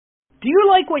Do you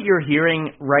like what you're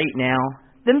hearing right now?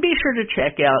 Then be sure to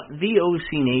check out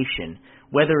VOC Nation.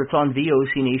 Whether it's on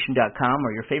VOCNation.com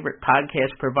or your favorite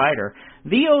podcast provider,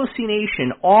 VOC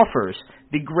Nation offers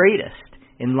the greatest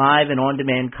in live and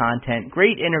on-demand content,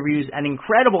 great interviews, and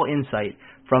incredible insight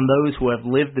from those who have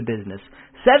lived the business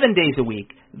 7 days a week.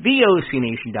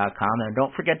 VOCNation.com. And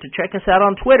don't forget to check us out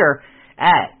on Twitter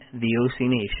at VOC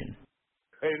Nation.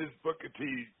 Hey, this is Booker T,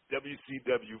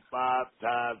 WCW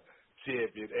 5-time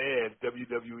champion and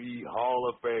WWE Hall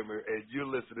of Famer, and you're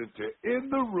listening to In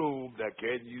the Room. Now,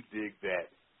 can you dig that,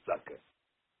 sucker?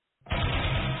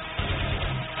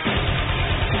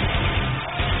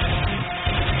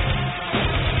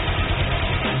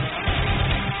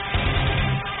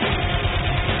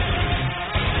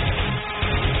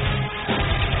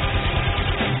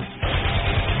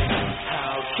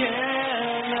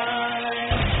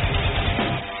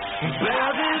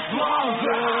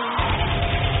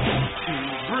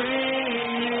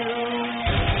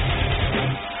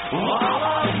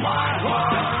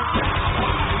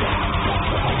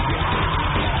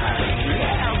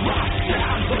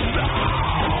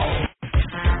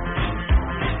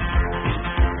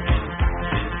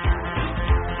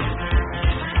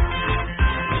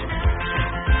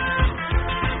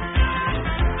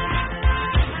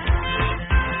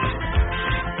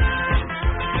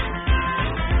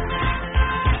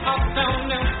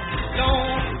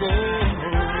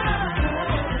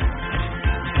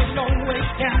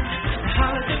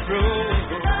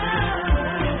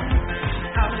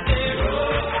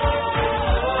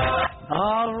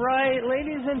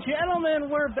 Gentlemen,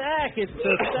 we're back. It's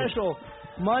a special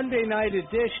Monday night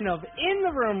edition of In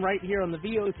the Room right here on the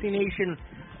VOC Nation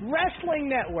Wrestling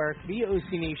Network,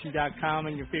 VOCNation.com,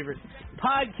 and your favorite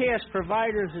podcast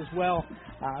providers as well.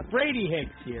 Brady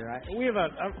Hicks here. We have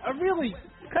a really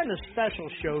kind of special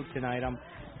show tonight.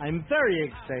 I'm very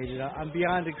excited. I'm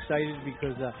beyond excited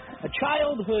because a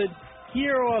childhood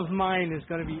hero of mine is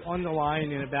going to be on the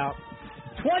line in about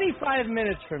 25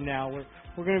 minutes from now.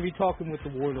 We're going to be talking with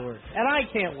the Warlord, and I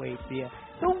can't wait for you.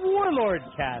 The Warlord,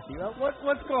 Kathy.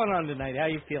 What's going on tonight? How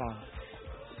you feeling?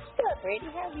 Good, Brady.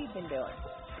 How have you been doing?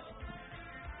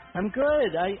 I'm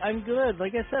good. I'm good.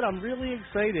 Like I said, I'm really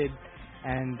excited,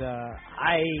 and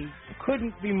I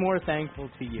couldn't be more thankful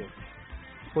to you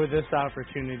for this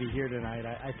opportunity here tonight.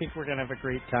 I think we're going to have a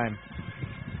great time.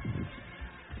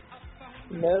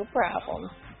 No problem.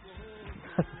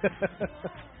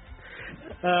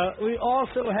 We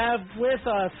also have with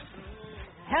us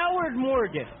Howard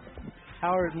Morgan.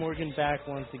 Howard Morgan back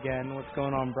once again. What's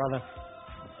going on, brother?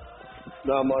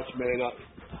 Not much, man. Not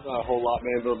a whole lot,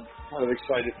 man. But I'm kind of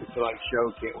excited for tonight's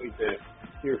show. Can't wait to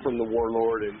hear from the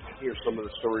Warlord and hear some of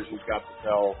the stories he's got to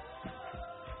tell.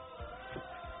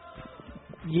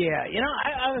 Yeah,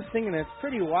 I was thinking it's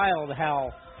pretty wild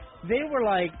how they were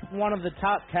like one of the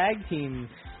top tag teams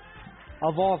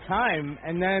of all time,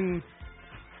 and then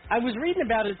I was reading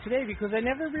about it today because I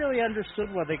never really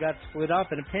understood why they got split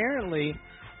up, and apparently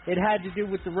it had to do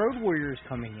with the Road Warriors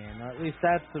coming in, or at least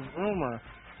that's the rumor,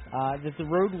 that the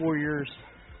Road Warriors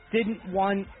didn't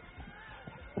want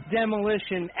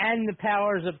Demolition and the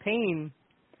Powers of Pain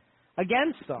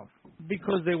against them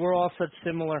because they were all such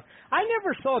similar. I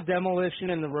never saw Demolition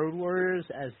and the Road Warriors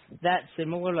as that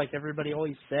similar like everybody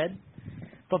always said,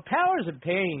 but Powers of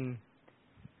Pain,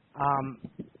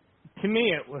 to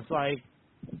me it was like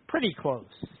pretty close.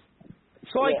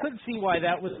 So yeah. I could see why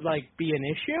that would like be an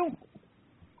issue.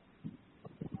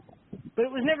 But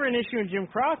it was never an issue in Jim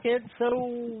Crockett,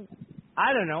 so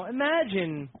I don't know.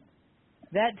 Imagine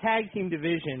that tag team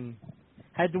division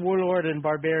had the Warlord and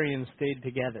Barbarian stayed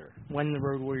together when the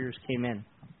Road Warriors came in.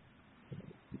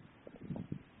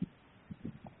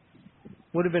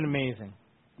 Would have been amazing.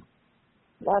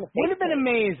 Would have been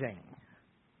amazing.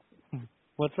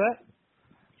 What's that?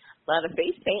 A lot of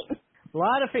face paint. A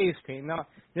lot of face paint. No,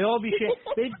 they'd all be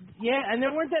yeah, and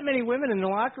there weren't that many women in the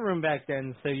locker room back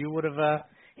then, so you would have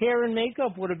hair and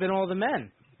makeup would have been all the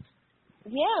men.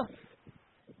 Yeah.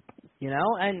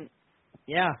 And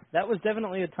yeah, that was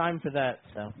definitely a time for that.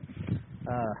 So,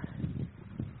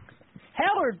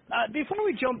 Howard, before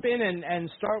we jump in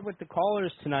and start with the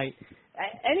callers tonight,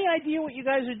 any idea what you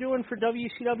guys are doing for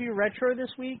WCW Retro this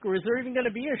week, or is there even going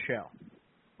to be a show?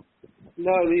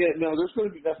 No, there's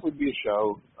going to definitely be a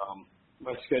show.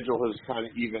 My schedule has kind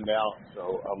of evened out,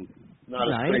 so I'm not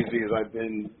as crazy as I've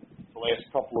been the last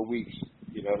couple of weeks,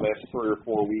 last 3 or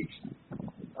 4 weeks.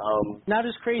 Not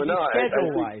as crazy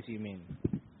schedule-wise, you mean?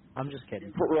 I'm just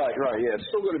kidding. Right, yeah. It's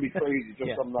still going to be crazy,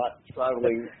 just I'm not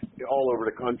traveling all over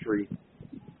the country,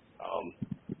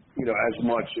 as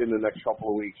much in the next couple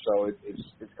of weeks, so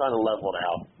it's kind of leveled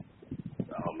out.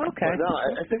 Okay. But no,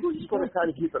 I think we're just going to kind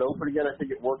of keep it open again. I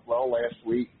think it worked well last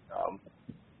week.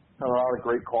 Had a lot of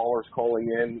great callers calling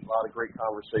in, a lot of great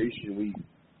conversation. We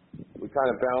kind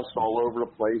of bounced all over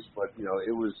the place, but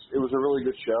it was a really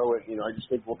good show, and I just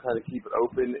think we'll kind of keep it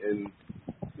open and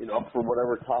up for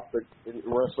whatever topic in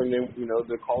wrestling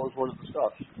the callers want to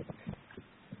discuss.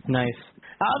 Nice.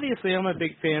 Obviously, I'm a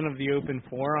big fan of the open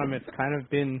forum. It's kind of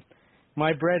been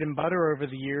my bread and butter over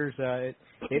the years.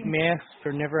 It masks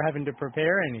for never having to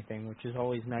prepare anything, which is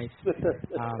always nice.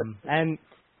 And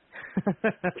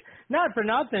not for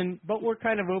nothing, but we're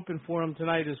kind of open forum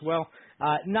tonight as well.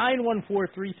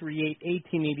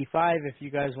 914-338-1885 if you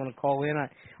guys want to call in.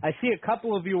 I see a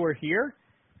couple of you are here.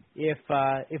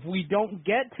 If we don't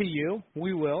get to you,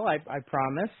 we will, I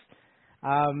promise.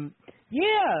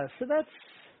 Yeah, so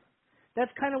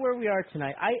that's kind of where we are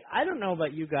tonight. I don't know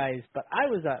about you guys, but I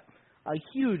was a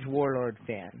huge Warlord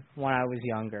fan when I was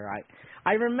younger.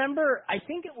 I remember, I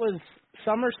think it was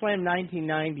SummerSlam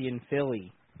 1990 in Philly,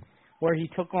 where he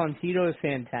took on Tito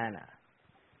Santana.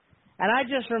 And I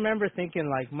just remember thinking,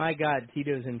 like, my God,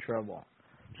 Tito's in trouble.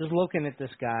 Just looking at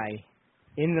this guy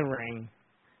in the ring,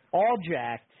 all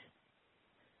jacked.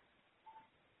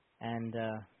 And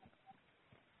I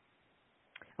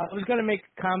was going to make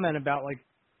a comment about, like,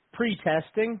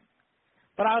 pre-testing,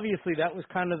 but obviously that was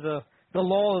kind of the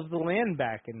law of the land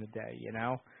back in the day,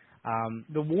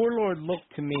 The Warlord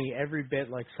looked to me every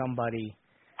bit like somebody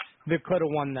that could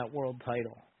have won that world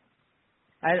title.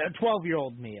 A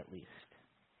 12-year-old me, at least.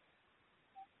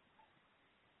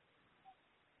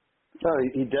 No,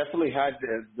 he definitely had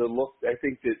the look, I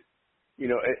think, that,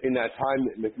 in that time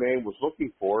that McMahon was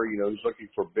looking for. He was looking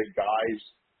for big guys,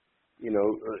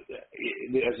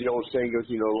 as the old saying goes,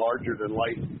 larger than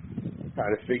life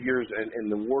kind of figures,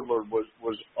 and the Warlord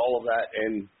was all of that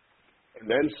and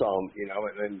then some,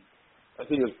 and then I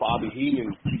think it was Bobby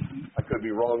Heenan, I could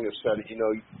be wrong, that said, you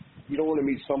don't want to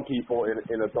meet some people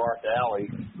in a dark alley.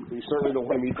 You certainly don't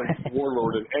want to meet the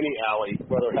Warlord in any alley,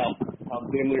 whether how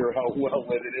dimly or how well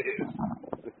lit it is.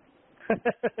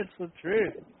 That's the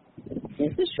truth.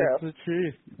 This is true. That's the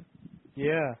truth.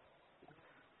 Yeah.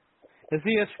 Is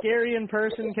he a scary in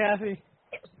person, Kathy?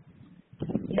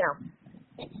 No.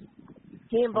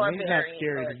 He and Barbarian. He's not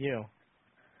scary to you.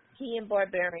 He and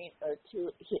Barbarian are two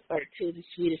of the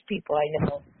sweetest people I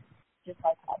know. Just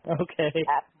like that. Okay.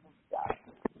 Stuff.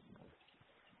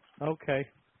 Okay.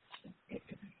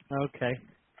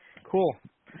 Cool.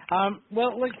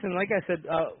 Well, listen, like I said,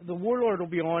 the Warlord will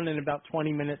be on in about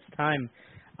 20 minutes' time.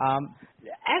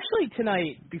 Actually,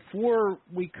 tonight, before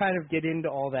we kind of get into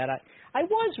all that, I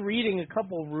was reading a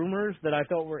couple rumors that I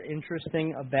thought were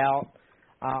interesting about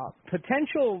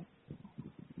potential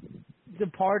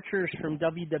departures from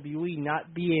WWE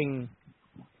not being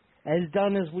as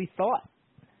done as we thought.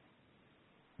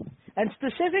 And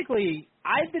specifically,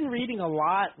 I've been reading a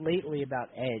lot lately about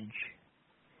Edge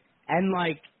and,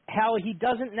 like, how he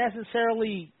doesn't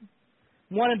necessarily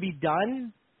want to be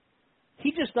done.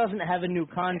 He just doesn't have a new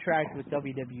contract with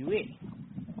WWE.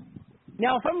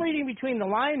 Now, if I'm reading between the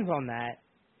lines on that,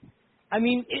 I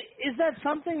mean, is that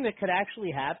something that could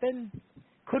actually happen?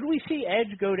 Could we see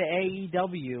Edge go to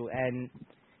AEW and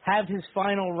have his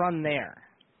final run there?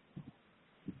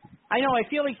 I know, I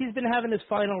feel like he's been having his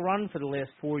final run for the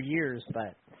last 4 years,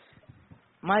 but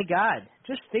my God,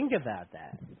 just think about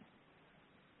that.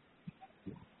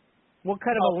 What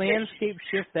kind of a landscape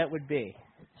shift that would be.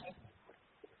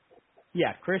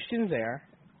 Yeah, Christian's there.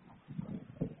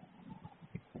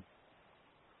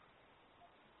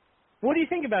 What do you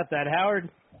think about that,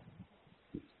 Howard?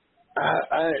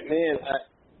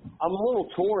 I'm a little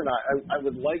torn. I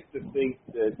would like to think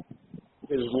that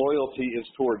his loyalty is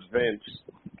towards Vince,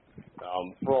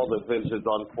 for all that Vince has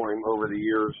done for him over the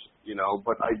years,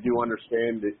 but I do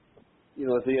understand that,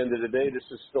 at the end of the day,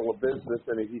 this is still a business,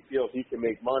 and if he feels he can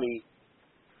make money,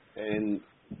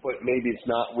 but maybe it's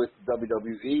not with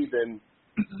WWE, then,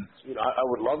 I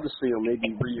would love to see him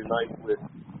maybe reunite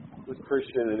with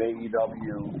Christian and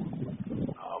AEW.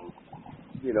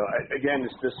 Again,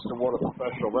 it's just the world of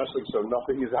professional wrestling, so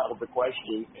nothing is out of the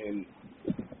question, and,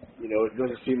 it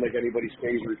doesn't seem like anybody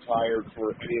stays retired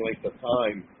for any length of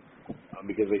time,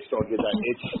 because they still get that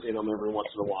itch in them every once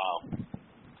in a while.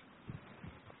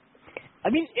 I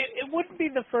mean, it wouldn't be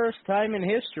the first time in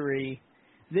history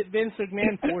that Vince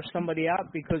McMahon forced somebody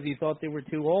out because he thought they were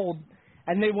too old,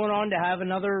 and they went on to have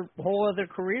whole other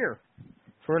career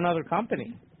for another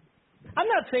company. I'm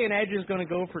not saying Edge is going to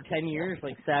go for 10 years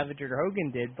like Savage or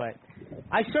Hogan did, but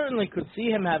I certainly could see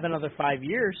him have another 5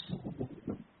 years.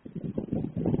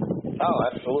 Oh,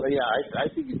 absolutely. Yeah, I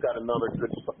think he's got another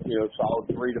good, solid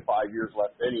 3 to 5 years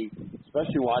left in him,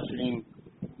 especially watching him.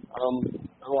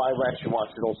 well, I actually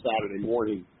watched it on Saturday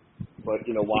morning. But,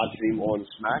 watching him on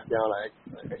SmackDown,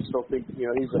 I still think,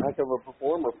 he's a heck of a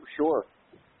performer for sure.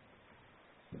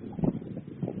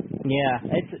 Yeah,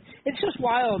 it's just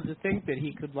wild to think that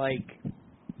he could,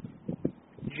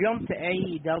 jump to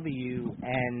AEW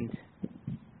and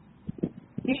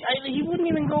he wouldn't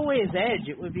even go away as Edge.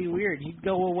 It would be weird. He'd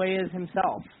go away as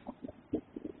himself.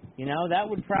 That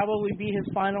would probably be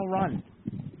his final run.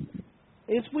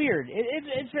 It's weird.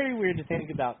 It's very weird to think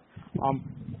about.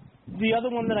 The other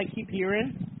one that I keep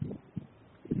hearing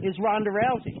is Ronda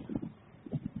Rousey.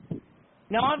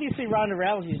 Now, obviously, Ronda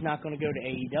Rousey is not going to go to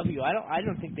AEW. I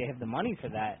don't think they have the money for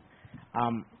that.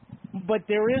 But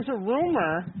there is a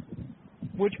rumor,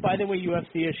 which, by the way,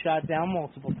 UFC has shot down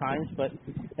multiple times. But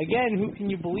again, who can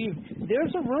you believe?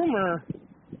 There's a rumor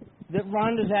that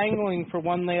Ronda's angling for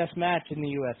one last match in the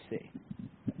UFC.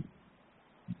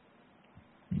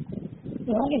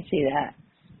 Well, I can see that.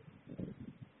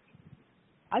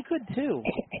 I could too.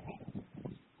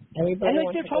 Everybody I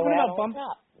wants they're to talking go about out bump. on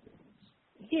top.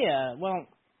 Yeah, well,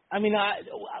 I mean,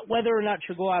 whether or not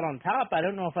she'll go out on top, I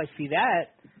don't know if I see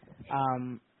that.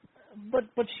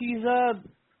 But she's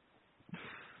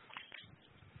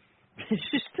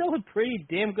she's still a pretty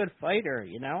damn good fighter,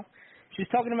 She's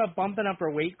talking about bumping up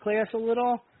her weight class a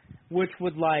little, which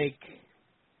would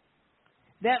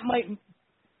that might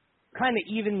kind of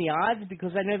even the odds,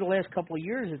 because I know the last couple of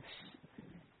years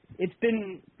it's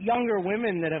been younger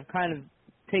women that have kind of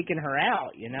taken her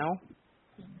out,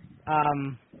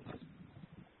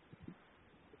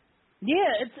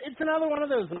 Yeah, it's another one of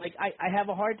those. I have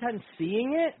a hard time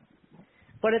seeing it,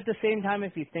 but at the same time,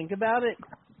 if you think about it,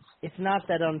 it's not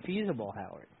that unfeasible,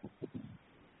 Howard.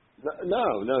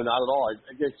 No, not at all.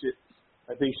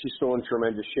 I think she's still in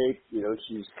tremendous shape.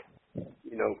 She's,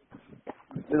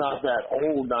 not that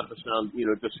old, not to sound,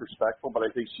 disrespectful, but I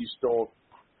think she's still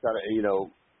got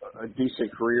a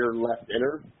decent career left in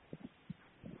her.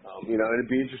 It'd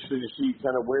be interesting to see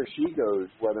kind of where she goes,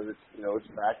 whether it's, it's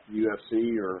back to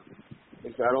UFC or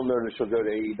I don't know that she'll go to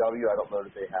AEW. I don't know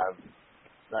that they have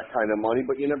that kind of money,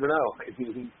 but you never know.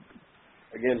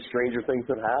 Again, stranger things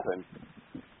have happened.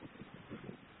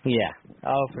 Yeah.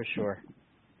 Oh, for sure.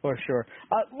 For sure.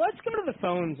 Let's go to the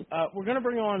phones. We're going to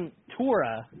bring on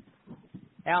Tora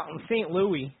out in St.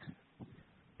 Louis.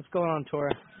 What's going on,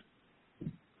 Tora?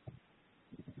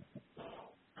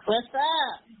 What's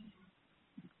up?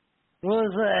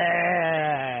 What's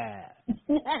that?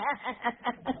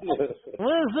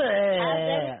 What's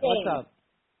that? What's up?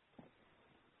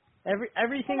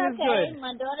 Everything is okay. good.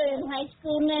 My daughter in high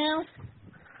school now.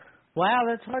 Wow,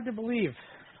 that's hard to believe.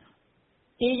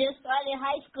 She just started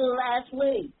high school last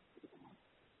week.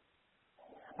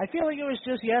 I feel like it was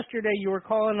just yesterday you were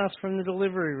calling us from the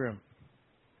delivery room.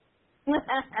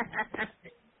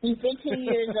 She's 15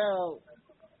 years old.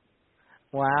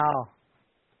 Wow.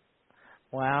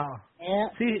 Yeah.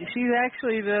 She's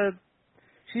actually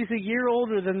she's a year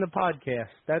older than the podcast.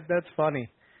 That's funny.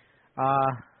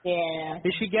 Yeah.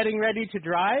 Is she getting ready to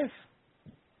drive?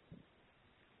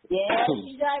 Yeah,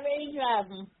 she's already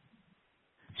driving.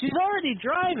 She's already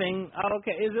driving? Oh,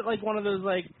 okay. Is it like one of those,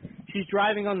 she's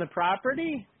driving on the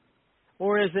property?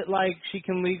 Or is it like she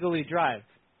can legally drive?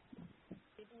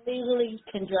 She legally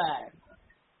can drive.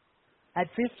 At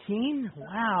 15?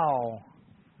 Wow.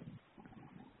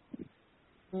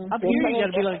 Mm-hmm. Up here you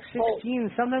got to be like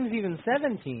 16, sometimes even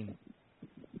 17.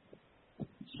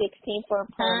 16 for a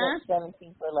permit,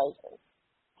 17 for a license.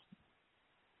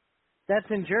 That's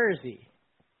in Jersey.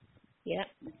 Yep.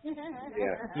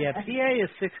 Yeah, PA is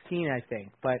 16, I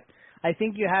think. But I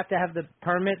think you have to have the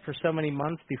permit for so many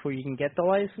months before you can get the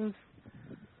license.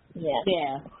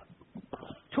 Yeah.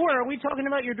 Tor, are we talking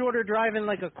about your daughter driving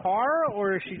like a car,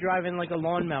 or is she driving like a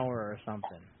lawnmower or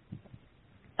something?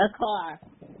 A car.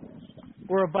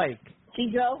 Or a bike? She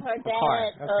drove her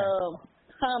dad's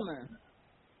Hummer.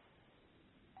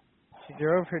 She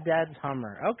drove her dad's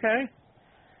Hummer. Okay.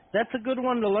 That's a good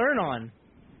one to learn on.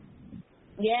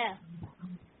 Yeah.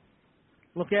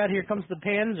 Look out, here comes the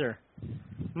Panzer.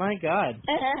 My God.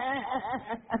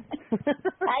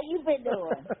 How you been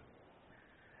doing?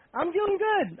 I'm doing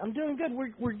good.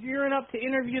 We're gearing up to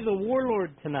interview the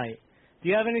Warlord tonight. Do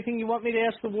you have anything you want me to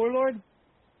ask the Warlord?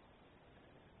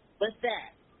 What's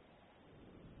that?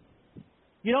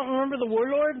 You don't remember the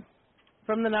Warlord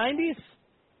from the 90s?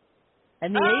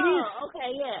 And the 80s? Oh,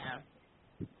 okay, yeah.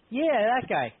 Yeah, that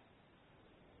guy.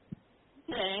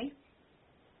 Okay.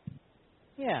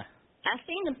 Yeah. I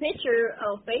seen the picture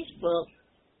on Facebook.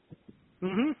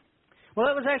 Mhm. Well,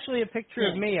 that was actually a picture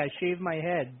of me. I shaved my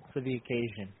head for the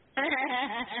occasion.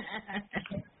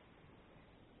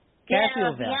 Yeah, Cassie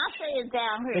will vouch. Beyonce is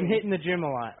down here. Been hitting the gym a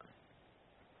lot.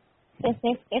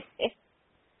 Beyonce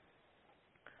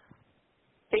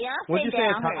What'd you say? down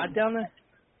It's hot here. down there?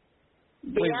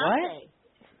 Wait, Beyonce.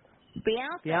 what?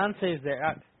 Beyonce. Beyonce's there.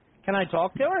 Can I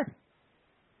talk to her?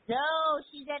 No,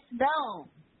 she's at the Dome.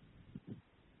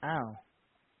 Oh.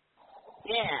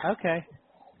 Yeah. Okay.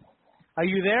 Are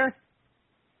you there?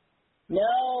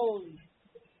 No.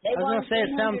 They I was want gonna say it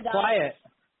sounds $300. quiet.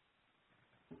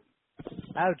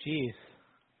 Oh, jeez.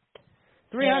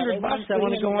 Yeah, $300 bucks. I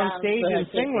want to go on stage and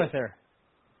sing with her.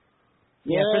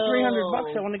 Yeah, for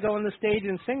 $300 I want to go on the stage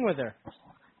and sing with her.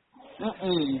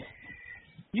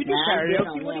 You do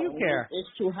karaoke. What do you care?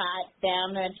 It's too hot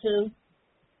down there too.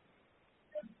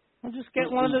 I'll just get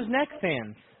one of those neck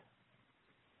fans.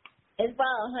 It's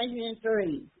about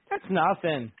 103. That's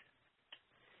nothing.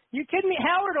 You kidding me?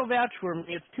 Howard will vouch for me.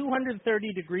 It's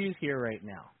 230 degrees here right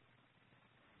now.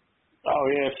 Oh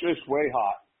yeah, it's just way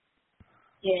hot.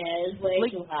 Yeah, it's way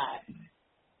too hot.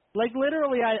 Like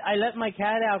literally, I let my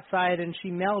cat outside and she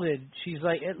melted. She's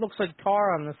like, it looks like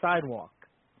tar on the sidewalk.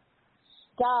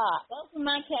 Stop. Both of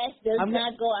my cats does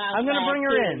not go outside. I'm gonna bring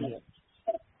her in.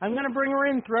 I'm gonna bring her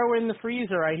in. Throw her in the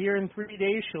freezer. I hear in 3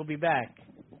 days she'll be back.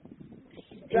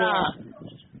 Stop.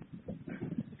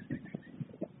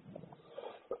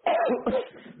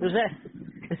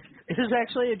 There's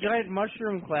actually a giant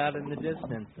mushroom cloud in the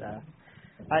distance.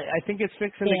 I think it's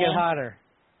fixing to get hotter.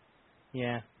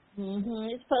 Yeah.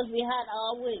 It's supposed to be hot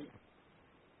all week.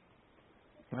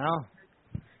 Well,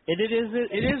 it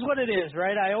is what it is,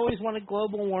 right? I always wanted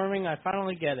global warming. I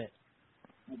finally get it.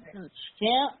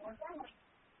 Yeah.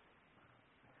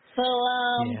 So,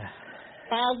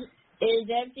 is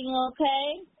everything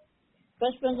okay?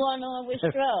 What's been going on with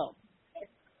Stro?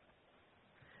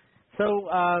 So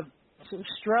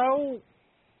Stro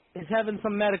is having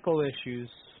some medical issues.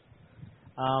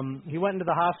 He went into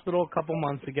the hospital a couple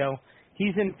months ago.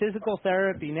 He's in physical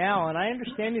therapy now, and I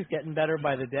understand he's getting better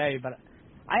by the day, but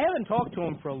I haven't talked to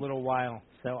him for a little while,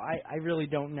 so I really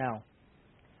don't know.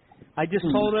 I just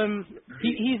told him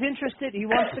he's interested. He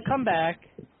wants to come back,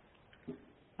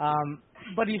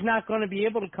 but he's not going to be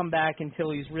able to come back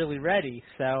until he's really ready.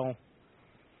 So,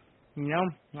 you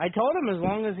know, I told him as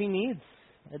long as he needs.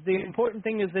 The important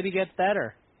thing is that he gets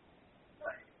better.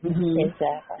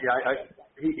 Exactly. Yeah,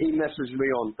 he messaged me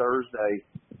on Thursday,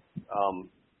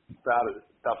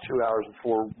 about 2 hours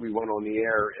before we went on the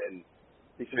air, and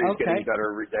he said he's getting better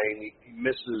every day. And he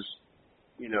misses,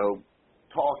 you know,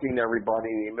 talking to everybody,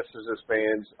 and he misses his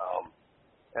fans.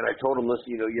 And I told him, listen,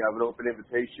 you know, you have an open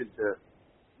invitation to,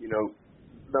 you know,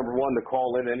 number one, to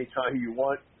call in anytime you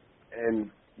want,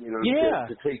 and you know,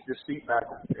 to take the seat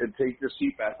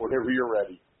back whenever you're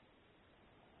ready.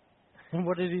 And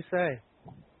what did he say?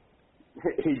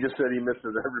 He just said he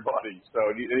misses everybody, so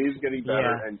he's getting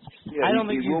better. Yeah. And I don't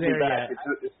think he will he's be there back.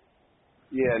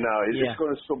 yet. It's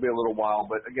going to still be a little while,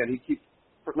 but again, he keeps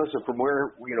listen from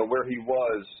where he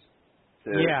was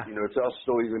to you know, to us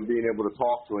still even being able to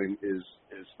talk to him is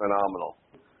phenomenal.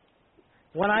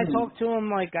 When I talked to him,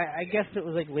 like I guess it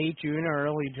was like late June or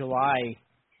early July,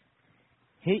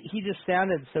 he just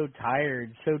sounded so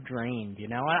tired, so drained. You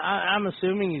know, I'm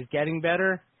assuming he's getting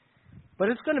better. But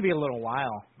it's going to be a little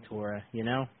while, Tora, you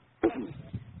know?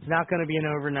 It's not going to be an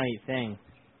overnight thing.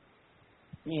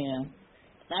 Yeah.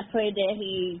 I pray that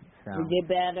he will get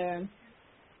better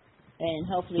and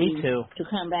hopefully to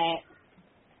come back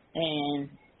and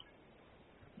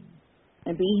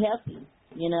be healthy,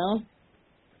 you know?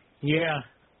 Yeah.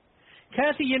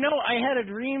 Kathy, you know, I had a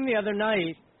dream the other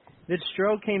night that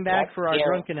Stro came back for our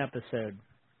drunken episode.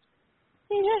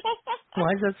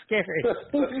 Why is that scary?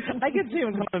 I could see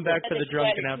him coming back for the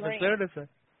drunken episode.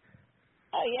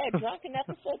 Oh, yeah, drunken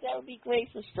episode, that would be great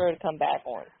for Stro to come back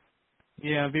on.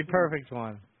 Yeah, it'd be a perfect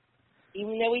one.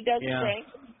 Even though he doesn't drink?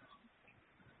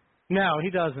 No, he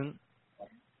doesn't.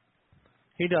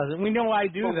 He doesn't. We know I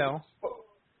do, though.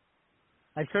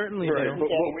 I certainly do. But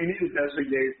we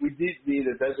need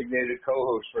a designated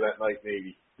co-host for that night,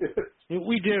 maybe.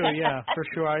 We do, yeah, for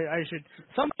sure. I should.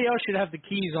 Somebody else should have the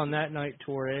keys on that night,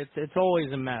 Tora. It's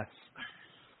always a mess.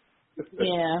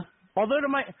 Yeah. Although to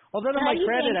my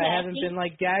credit, I haven't been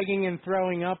like gagging and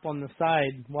throwing up on the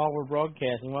side while we're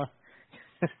broadcasting. Well,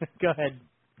 go ahead.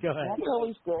 That's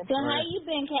always good. So how you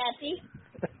been, Kathy?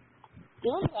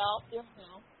 Doing well.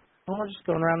 Oh, we're just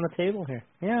going around the table here.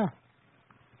 Yeah.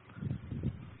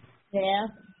 Yeah.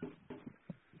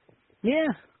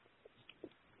 Yeah.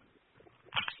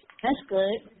 That's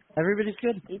good. Everybody's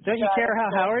good. Don't you care how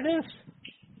Howard is?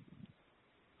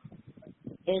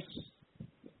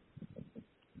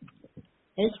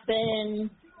 It's been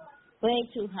way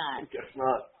too hot. Guess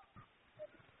not.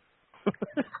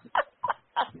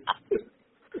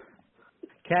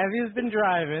 Cavia's been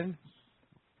driving.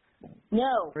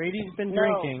 No. Brady's been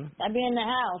drinking. I've been in the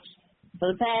house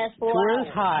for the past 4 Tora's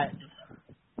hours. hot.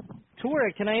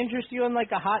 Tora, can I interest you in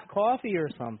like a hot coffee or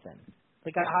something?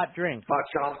 Like a hot drink. Hot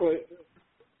chocolate.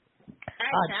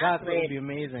 Hot chocolate would be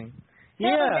amazing. No,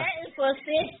 yeah. that is for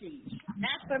sissies,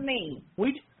 not for me.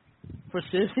 For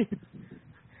sissies?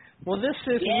 Well, this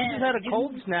sissy, we just had a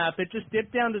cold snap. It just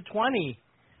dipped down to 20.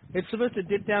 It's supposed to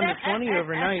dip down to 20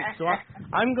 overnight, so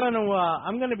I'm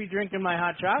gonna be drinking my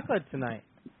hot chocolate tonight.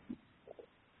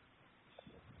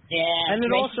 Yeah. And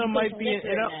it also might be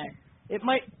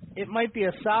it might be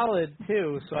a solid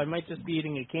too, so I might just be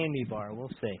eating a candy bar. We'll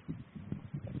see.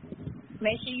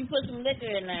 Make sure you put some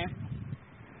liquor in there.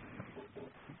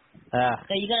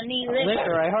 So you're gonna need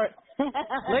liquor.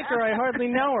 Liquor. I hardly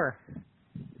know her.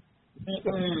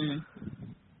 Mm-mm.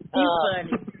 You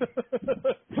funny.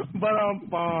 Give me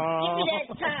that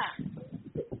top.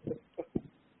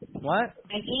 What?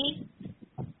 Mikey?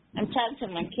 I'm talking to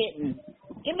my kitten.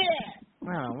 Give me that.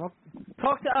 Oh, well,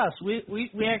 talk to us. We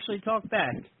actually talk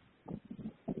back.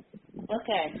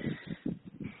 Okay.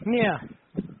 Yeah.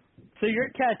 So your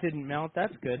cat didn't melt.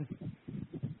 That's good.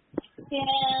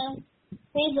 Yeah.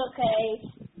 He's okay.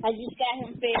 I just got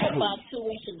him fed about 2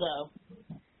 weeks ago.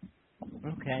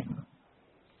 Okay.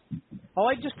 Oh,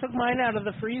 I just took mine out of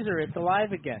the freezer. It's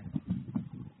alive again.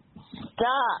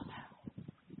 Stop.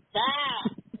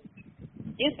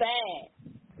 You're bad.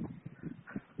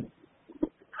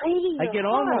 I get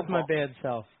on with my bad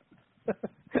self. Well,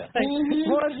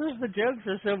 it's just the jokes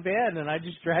are so bad, and I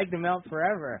just dragged them out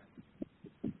forever.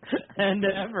 And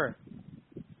ever.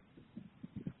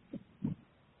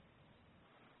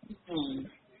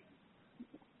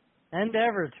 And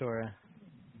ever, Tora.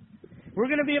 We're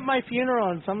going to be at my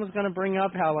funeral, and someone's going to bring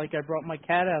up how, like, I brought my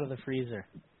cat out of the freezer.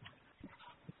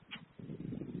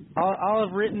 I'll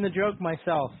have written the joke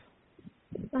myself.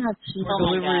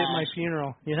 Delivery at my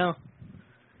funeral, you know?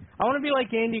 I want to be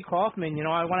like Andy Kaufman, you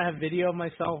know? I want to have video of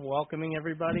myself welcoming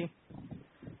everybody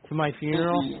to my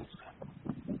funeral.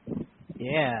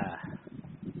 Yeah.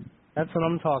 That's what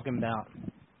I'm talking about.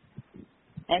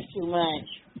 That's too much.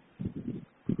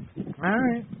 All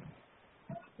right.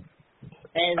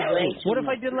 What if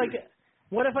I did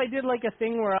like a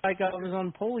thing where I was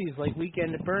on pulleys like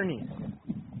Weekend at Bernie's?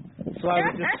 So I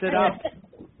would just sit up,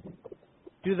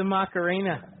 do the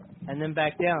Macarena, and then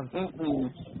back down.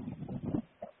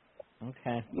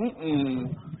 Okay.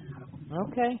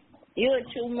 Okay. You're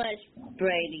too much,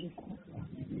 Brady.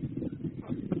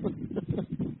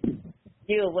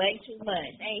 You're way too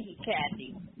much, ain't he,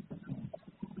 Kathy?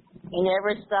 He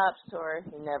never stops, Tori.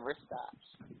 He never stops.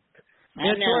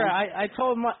 Yeah, Tora, I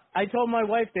told my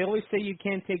wife, they always say you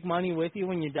can't take money with you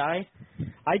when you die.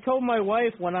 I told my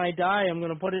wife when I die, I'm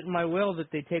going to put it in my will that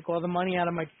they take all the money out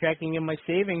of my checking and my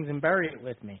savings and bury it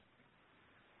with me.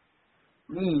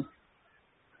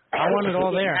 I want it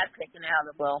all there. Not taken out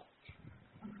of the will.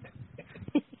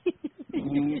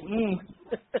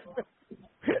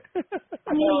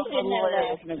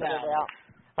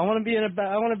 I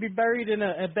want to be buried in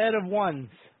a bed of ones.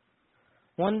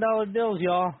 $1 bills,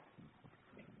 y'all.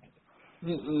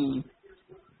 Oh,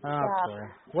 Tora.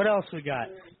 What else we got?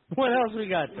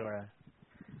 Tora?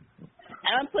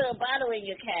 I'm going to put a bottle in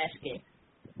your casket.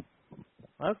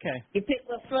 Okay. You pick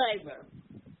what flavor.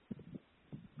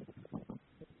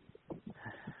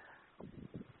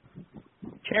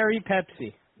 Cherry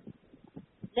Pepsi.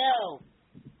 No.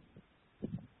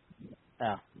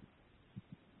 Oh.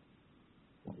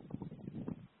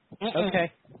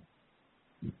 Okay.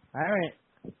 All right.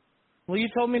 Well, you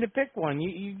told me to pick one.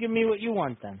 You give me what you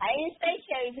want then. I didn't say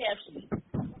Cherry Pepsi.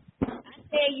 I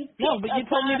said you pick No, but you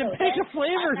told me to pick a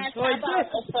flavor, so I did.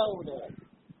 A soda.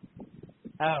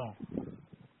 Oh.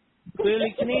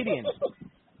 Clearly Canadian.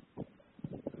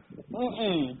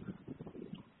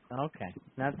 Okay.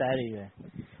 Not that either.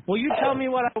 Well, you tell me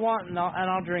what I want, and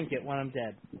I'll drink it when I'm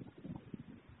dead.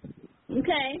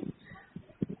 Okay.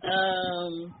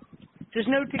 Just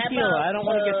no tequila. I don't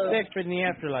want to get sick in the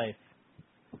afterlife.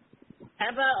 How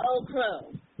about Old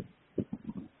Crow?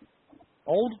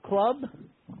 Old Club?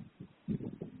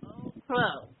 Old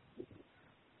Crow.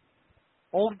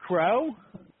 Old Crow?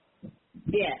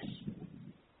 Yes.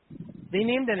 They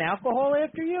named an alcohol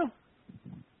after you?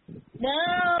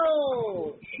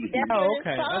 No. That's what it's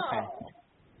called. Okay.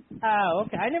 Oh,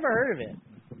 okay. I never heard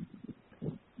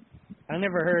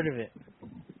of it.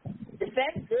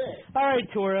 That's good. All right,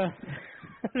 Tora.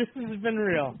 This has been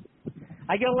real.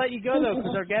 I got to let you go, though,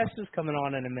 because our guest is coming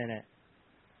on in a minute.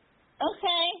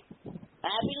 Okay.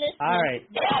 I'll be listening. All right.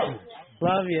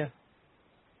 Love you.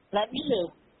 Love you,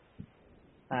 too.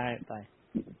 All right, bye.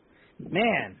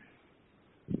 Man.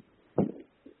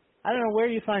 I don't know where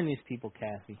you find these people,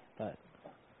 Kathy, but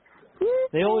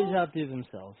they always outdo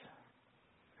themselves.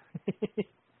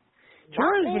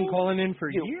 Tora's been calling in for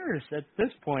years at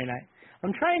this point.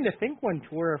 I'm trying to think when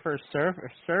Tora first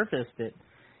surfaced.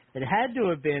 It had to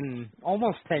have been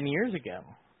almost 10 years ago.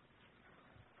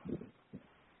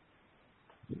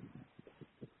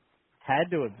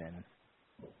 Had to have been.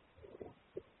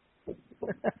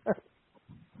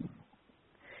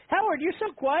 Howard, you're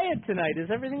so quiet tonight. Is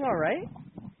everything all right?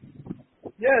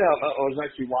 Yeah, I was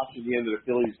actually watching the end of the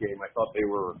Phillies game. I thought they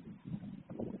were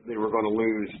going to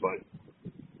lose, but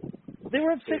they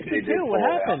were up 6-2. What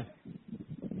happened?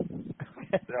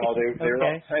 No, they were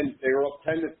up 10. They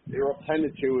were up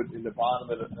 10-2 in the bottom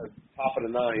of the top of the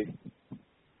ninth,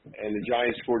 and the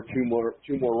Giants scored two more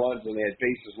runs, and they had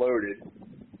bases loaded.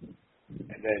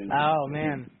 And then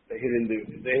they hit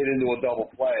into a double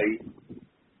play,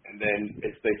 and then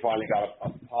they finally got a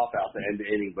pop out to end the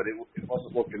inning, but it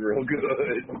wasn't looking real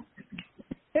good.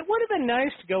 It would have been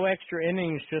nice to go extra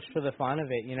innings just for the fun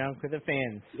of it, for the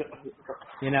fans.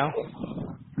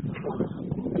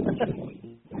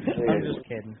 I'm just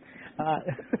kidding.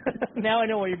 Now I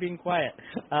know why you're being quiet.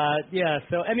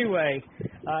 So anyway,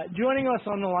 joining us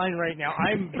on the line right now,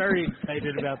 I'm very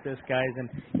excited about this, guys. And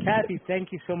Kathy,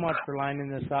 thank you so much for lining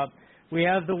this up. We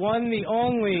have the one, the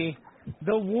only,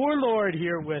 the Warlord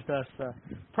here with us. A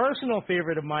personal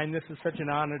favorite of mine. This is such an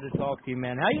honor to talk to you,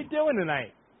 man. How you doing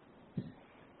tonight?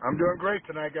 I'm doing great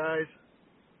tonight, guys.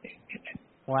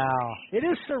 Wow. It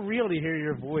is surreal to hear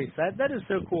your voice. That is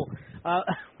so cool.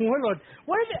 Warlord,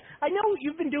 I know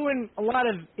you've been doing a lot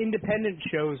of independent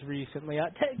shows recently.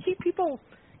 Keep people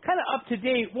kind of up to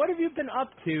date. What have you been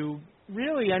up to,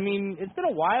 really? I mean, it's been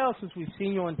a while since we've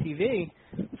seen you on TV.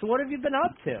 So what have you been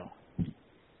up to?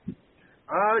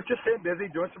 Just staying busy,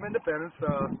 doing some independents,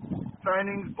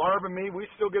 signings. Barb and me, we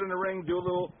still get in the ring, do a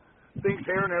little things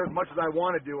here and there as much as I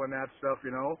want to do and that stuff,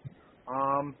 And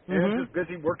I'm just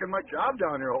busy working my job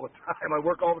down here all the time. I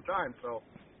work all the time, so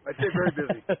I stay very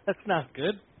busy. That's not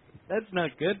good.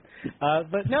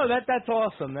 But no, that's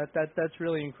awesome. That's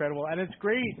really incredible, and it's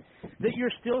great that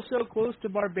you're still so close to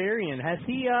Barbarian. Has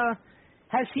he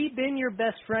been your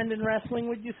best friend in wrestling?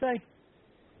 Would you say?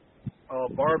 Oh,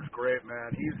 Barb's great,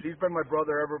 man. He's been my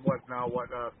brother ever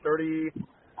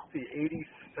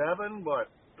 87,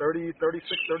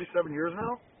 36, 37 years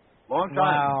now. Long time.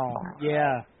 Wow.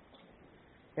 Yeah.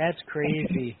 That's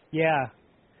crazy. Yeah.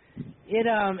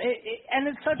 And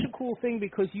it's such a cool thing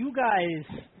because you guys,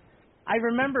 I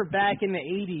remember back in the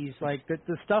 80s, like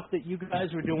the stuff that you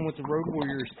guys were doing with the Road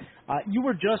Warriors, you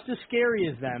were just as scary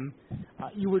as them.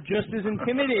 You were just as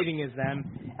intimidating as them.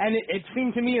 And it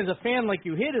seemed to me as a fan like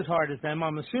you hit as hard as them.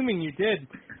 I'm assuming you did.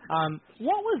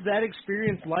 What was that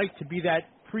experience like to be that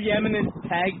preeminent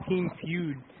tag team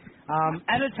feud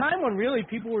at a time when really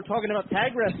people were talking about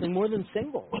tag wrestling more than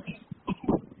singles?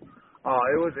 Oh,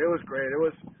 it was great. It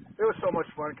was so much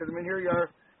fun because here you are,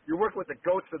 you're working with the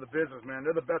goats of the business, man.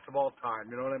 They're the best of all time.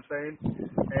 You know what I'm saying?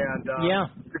 And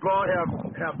to go out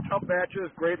and have tough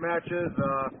matches, great matches.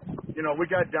 We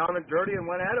got down and dirty and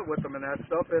went at it with them and that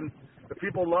stuff, and the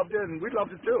people loved it, and we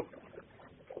loved it too.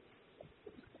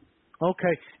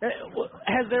 Okay.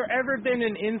 Has there ever been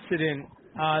an incident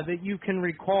that you can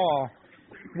recall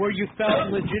where you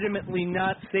felt legitimately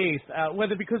not safe,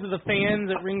 whether because of the fans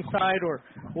at ringside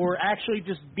or actually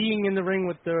just being in the ring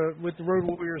with the Road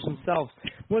Warriors themselves?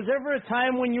 Was there ever a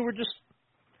time when you were just,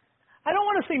 I don't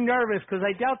want to say nervous because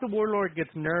I doubt the Warlord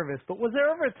gets nervous, but was there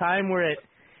ever a time where it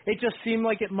just seemed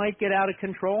like it might get out of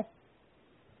control?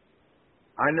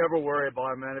 I never worry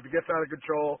about it, man. If it gets out of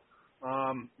control,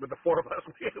 with the four of us,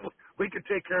 we could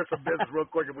take care of some business real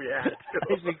quick if we had to.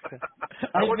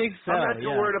 I think so. I'm not too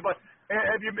worried about.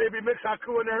 Have you maybe mix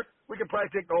Haku in there? We could probably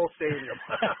take the whole stadium.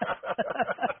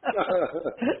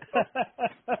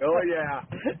 Oh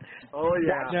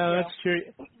yeah. No, that's true.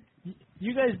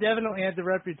 You guys definitely had the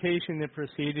reputation that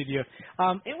preceded you.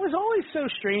 It was always so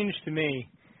strange to me,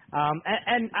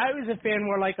 and I was a fan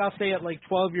where, like, I'll say at like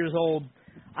 12 years old,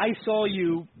 I saw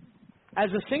you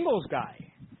as a singles guy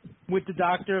with the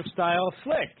Doctor of Style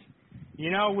Slick,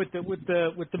 with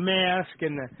the mask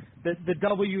and the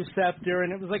W scepter,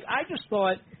 and it was like I just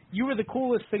thought you were the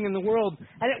coolest thing in the world.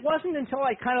 And it wasn't until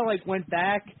I kind of like went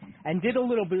back and did a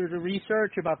little bit of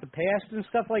research about the past and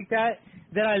stuff like that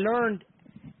I learned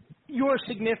your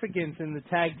significance in the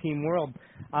tag team world.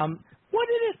 What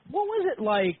was it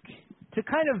like to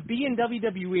kind of be in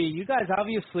WWE? You guys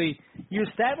obviously you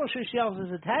established yourselves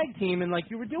as a tag team, and like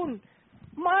you were doing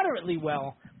moderately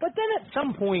well, but then at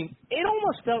some point it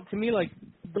almost felt to me like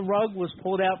the rug was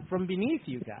pulled out from beneath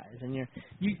you guys, and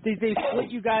they split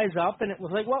you guys up, and it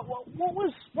was like what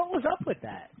was up with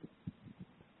that?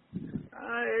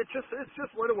 It's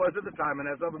just what it was at the time and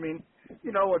that stuff. I mean,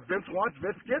 you know, what Vince wants,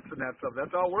 Vince gets and that stuff.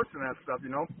 That's all it works in that stuff, you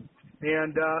know.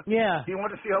 And he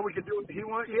wanted to see how we could do it. He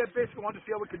basically wanted to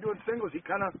see how we could do it in singles. He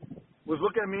kind of was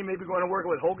looking at me maybe going to work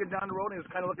with Hogan down the road, and he was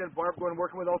kind of looking at Barb going and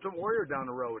working with Ultimate Warrior down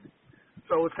the road.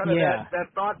 So it's kind of that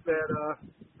thought that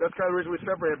that's kind of the reason we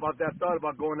separated, about that thought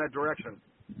about going that direction.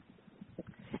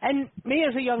 And me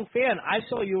as a young fan, I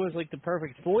saw you as like the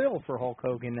perfect foil for Hulk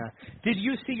Hogan. Did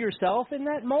you see yourself in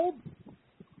that mold?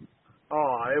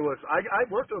 Oh, it was. I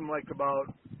worked with him like 5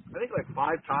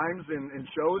 times in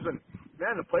shows, and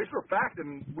man, the place were packed,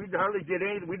 and we hardly did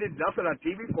anything. We did nothing on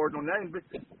TV for it, no nothing. But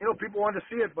you know, people wanted to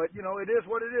see it, but you know, it is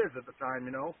what it is at the time.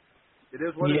 You know, it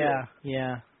is what it is.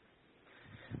 Yeah.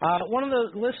 One of the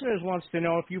listeners wants to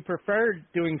know if you preferred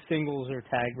doing singles or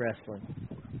tag wrestling.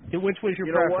 Which was your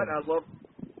preference?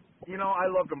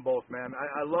 I loved them both, man.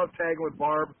 I love tagging with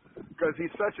Barb because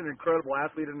he's such an incredible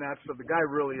athlete in that stuff. The guy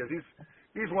really is.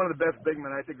 He's one of the best big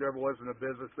men I think there ever was in the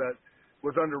business that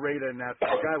was underrated in that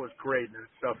stuff. The guy was great in that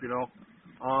stuff, you know.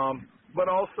 But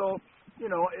also, you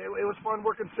know, it was fun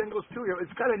working singles too.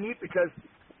 It's kind of neat because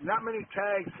not many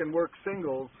tags can work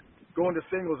singles, go into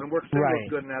singles and work singles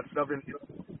good in that stuff.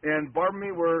 And Barb and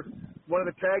me were one of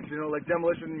the tags, you know, like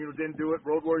Demolition, you know, didn't do it.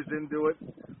 Road Warriors didn't do it.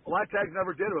 A lot of tags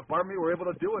never did it, but Barb and me were able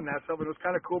to do it in that stuff, and it was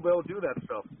kind of cool to be able to do that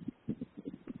stuff.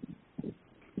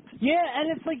 Yeah,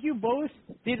 and it's like you both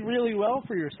did really well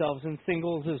for yourselves in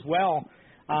singles as well.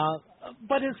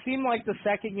 But it seemed like the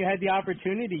second you had the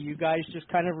opportunity, you guys just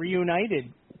kind of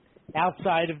reunited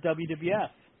outside of WWF.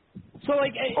 So,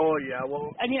 like... sorry,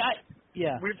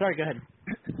 go ahead.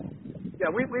 Yeah,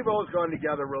 we've always gone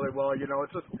together really well, you know.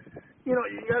 It's just, you know,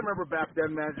 you got to remember back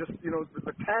then, man, just, you know,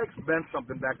 the tags meant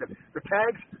something back then. The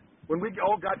tags, when we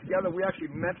all got together, we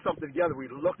actually meant something together. We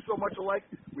looked so much alike.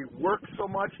 We worked so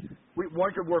much.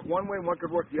 One could work one way, one could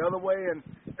work the other way, and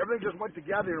everything just went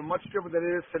together, you know, much different than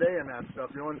it is today and that stuff,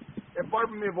 you know. And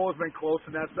Barb and me have always been close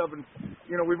and that stuff, and,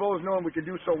 you know, we've always known we could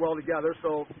do so well together.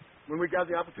 So when we got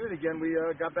the opportunity again, we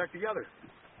got back together.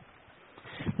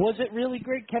 Was it really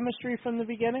great chemistry from the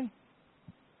beginning?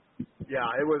 Yeah,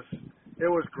 it was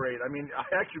great. I mean, I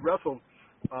actually wrestled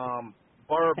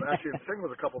Barb actually in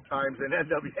singles a couple times in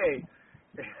NWA,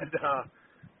 and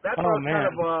that's kind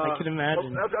of I can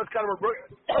imagine. That was kind of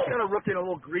a rookie and a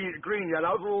little green yet.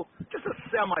 I was just a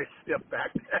semi-stiff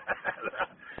back then.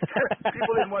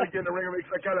 People didn't want to get in the ring with me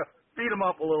because I kind of beat them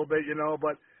up a little bit, you know.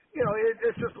 But you know,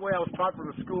 it's just the way I was taught from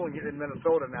the schooling in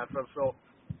Minnesota and that stuff. So,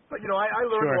 but you know, I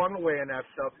learned along the way in that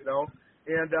stuff, you know.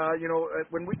 And you know,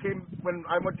 when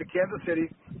I went to Kansas City,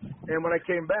 and when I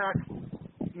came back,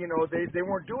 you know, they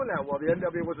weren't doing that well. The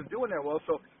NWA wasn't doing that well.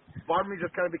 So Barb and me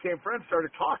just kind of became friends,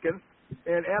 started talking,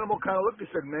 and Animal kind of looked at me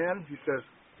and said, "Man," he says,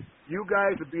 "you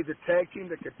guys would be the tag team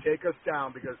that could take us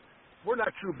down because we're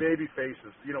not true baby faces.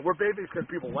 You know, we're babies because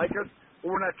people like us, but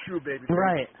we're not true baby faces."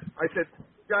 Right. I said,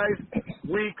 "Guys,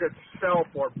 we could sell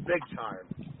for big time."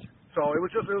 So it was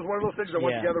one of those things that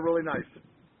went together really nice.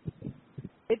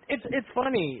 It's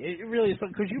funny. It really is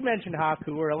fun because you mentioned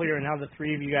Haku earlier and how the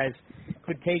three of you guys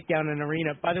could take down an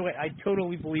arena. By the way, I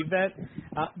totally believe that.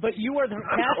 But you are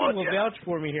Kathy will vouch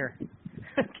for me here.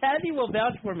 Kathy will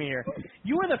vouch for me here.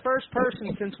 You were the first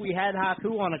person since we had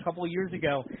Haku on a couple of years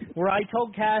ago where I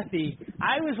told Kathy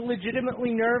I was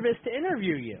legitimately nervous to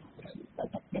interview you.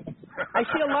 I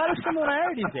see a lot of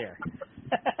similarities there.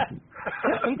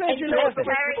 I'm glad you're laughing.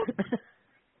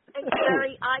 And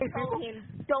Gary, I told him,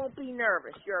 "Don't be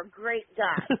nervous. You're a great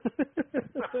guy."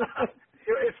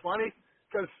 It's funny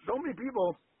because so many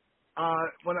people,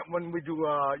 when we do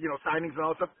you know, signings and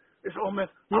all that stuff, they say, "Oh man,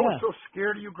 I was so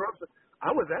scared of you growing up."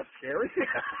 I was that scary?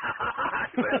 I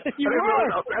didn't really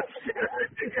know that scary.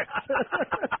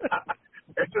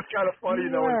 It's just kind of funny, you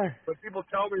know, when people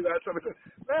tell me that. Somebody says,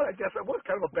 "Man, I guess I was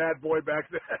kind of a bad boy back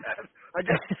then. I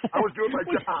guess I was doing my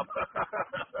job."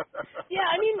 Yeah,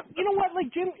 I mean, you know what?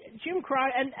 Like Jim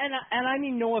Crockett, and I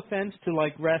mean no offense to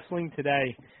like wrestling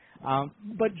today,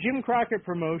 but Jim Crockett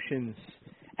Promotions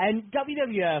and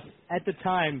WWF at the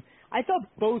time, I thought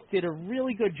both did a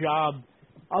really good job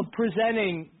of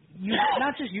presenting you,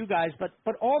 not just you guys, but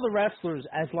all the wrestlers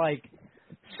as like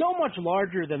so much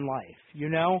larger than life, you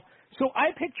know. So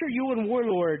I picture you and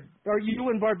Warlord, or you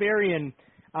and Barbarian,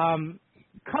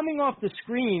 coming off the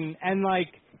screen, and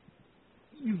like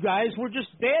you guys were just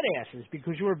badasses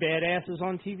because you were badasses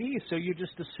on TV. So you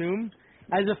just assume,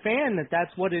 as a fan, that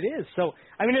that's what it is. So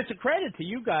I mean, it's a credit to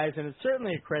you guys, and it's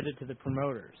certainly a credit to the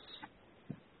promoters.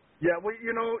 Yeah, well,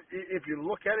 you know, if you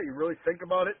look at it, you really think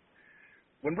about it.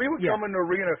 When we would come in the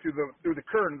arena through the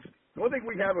curtains, the only thing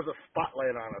we had was a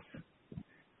spotlight on us,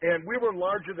 and we were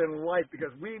larger than life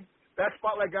because we that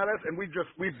spotlight got us, and we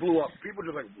blew up. People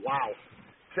just like, wow.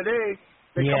 Today,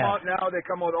 they come out now. They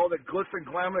come out all the glitz and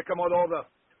glamour. They come out all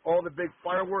the big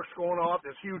fireworks going off.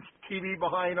 This huge TV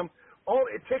behind them.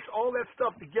 It takes all that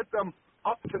stuff to get them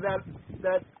up to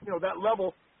that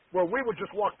level where we would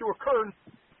just walk through a curtain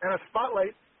and a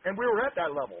spotlight, and we were at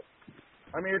that level.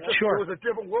 I mean, it was a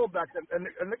different world back then,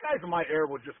 and the guys in my era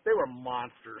they were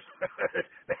monsters.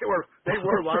 they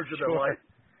were larger than life.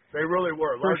 They really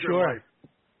were larger than life.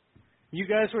 You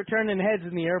guys were turning heads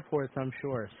in the airports, I'm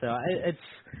sure. So it's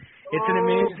an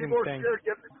amazing people were thing.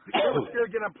 People were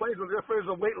scared to get on planes if there's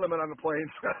a weight limit on the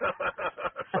planes.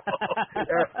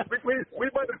 we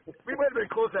might have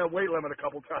been close to that weight limit a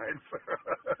couple times.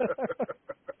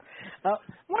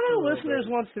 One of the listeners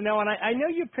wants to know, and I know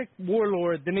you picked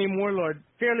Warlord, the name Warlord,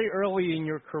 fairly early in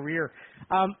your career.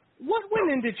 What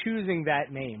went into choosing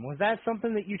that name? Was that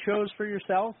something that you chose for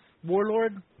yourself,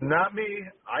 Warlord? Not me.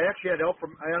 I actually had help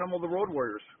from Animal the Road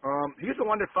Warriors. He's the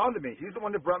one that founded me. He's the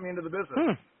one that brought me into the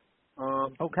business.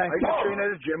 Okay. I used to train at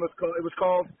a gym. It was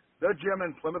called The Gym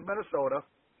in Plymouth, Minnesota,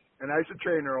 and I used to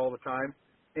train there all the time.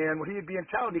 And when he'd be in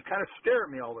town, he'd kind of stare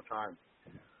at me all the time.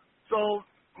 So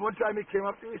one time he came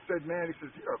up to me, he said, "Man," he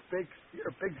says, you're a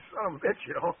big son of a bitch,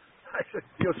 you know." I said,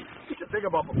 "You should think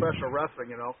about professional wrestling,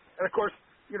 you know." And of course,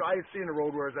 I had seen the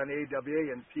Road Warriors on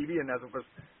AWA and TV, and that's because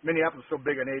Minneapolis was so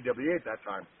big on AWA at that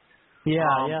time.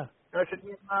 Yeah. And I said,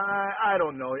 I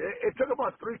don't know. It took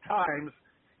about 3 times,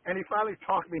 and he finally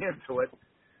talked me into it.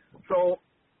 So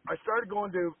I started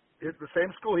going to the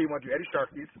same school he went to, Eddie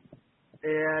Sharkey's.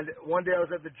 And one day I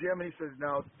was at the gym, and he says,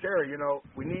 "Now, Terry,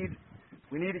 we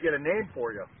need to get a name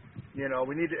for you.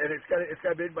 We need to, and it's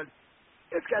got to be, but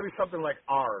it's got to be something like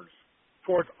ours,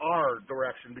 towards our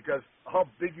direction, because how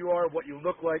big you are, what you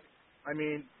look like. I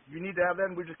mean, you need to have that."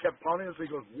 And we just kept pounding it. So he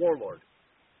goes, "Warlord."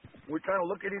 We kind of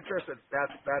look at each other and said,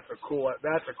 "That's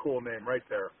a cool name right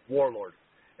there, Warlord."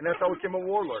 And that's how we came a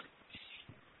Warlord.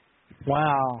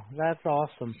 Wow, that's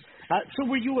awesome. So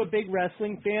were you a big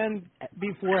wrestling fan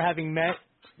before having met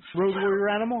Road Warrior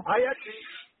Animal? I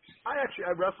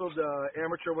wrestled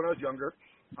amateur when I was younger.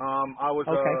 I was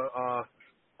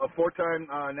a 4-time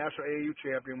national AAU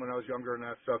champion when I was younger and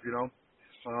that stuff,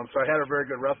 So I had a very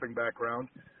good wrestling background.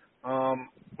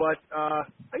 But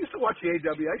I used to watch the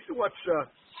AW. I used to watch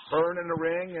Hearn in the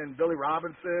Ring and Billy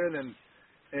Robinson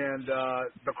and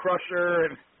the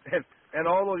Crusher and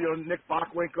all those, Nick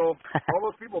Bockwinkel, all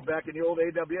those people back in the old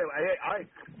AWA.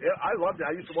 I loved it.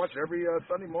 I used to watch it every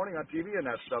Sunday morning on TV and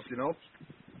that stuff,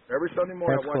 Every Sunday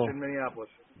morning I watch it in Minneapolis.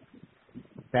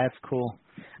 That's cool.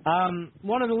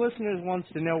 One of the listeners wants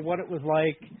to know what it was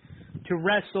like to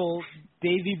wrestle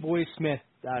Davey Boy Smith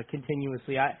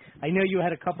continuously. I know you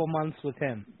had a couple months with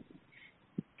him.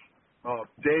 Oh,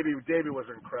 Davey was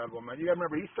incredible, man. You got to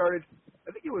remember, he started,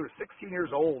 I think he was 16 years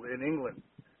old in England.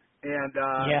 And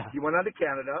he went on to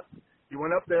Canada. He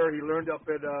went up there. He learned up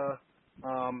at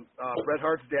Bret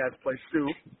Hart's dad's place, Stu.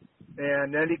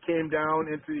 And then he came down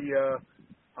into the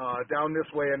down this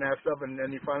way and that stuff, and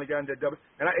then he finally got into W.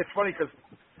 And it's funny because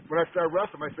when I started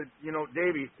wrestling, I said,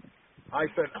 Davey, I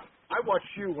said, I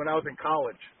watched you when I was in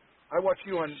college. I watched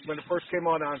you when it first came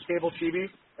on cable TV.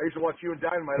 I used to watch you and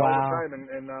Dynamite all the time,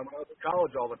 and when I was in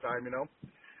college all the time, And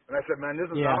I said, man, this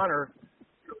is an honor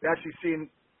actually seeing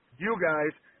you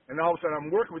guys. And all of a sudden,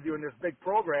 I'm working with you in this big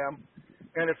program,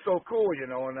 and it's so cool,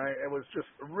 And it was just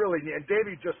really neat. And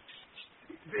Dave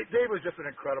was just an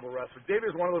incredible wrestler. Dave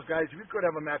is one of those guys. If you could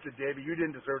have a match with Dave, you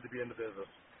didn't deserve to be in the business.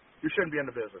 You shouldn't be in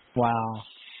the business. Wow,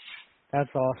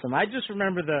 that's awesome. I just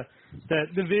remember the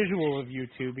visual of you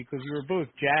two because you were both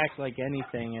jacked like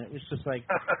anything, and it was just like,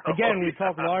 again, we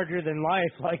talk larger than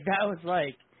life. Like that was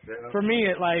like. For me,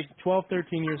 at like 12,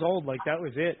 13 years old, like that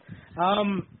was it.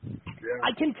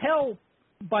 I can tell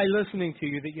by listening to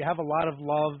you that you have a lot of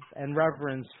love and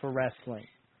reverence for wrestling,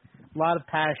 a lot of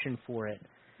passion for it.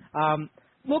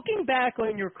 Looking back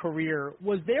on your career,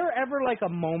 was there ever like a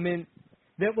moment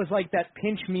that was like that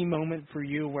pinch me moment for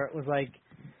you where it was like,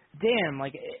 damn,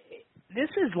 like this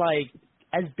is like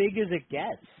as big as it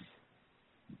gets?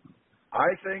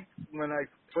 I think when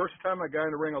first time I got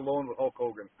in the ring alone with Hulk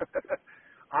Hogan.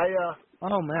 I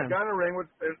got in the ring with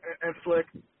and Slick,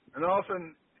 and all of a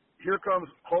sudden, here comes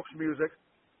Hulk's music.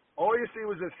 All you see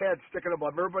was his head sticking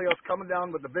above everybody else coming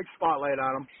down with the big spotlight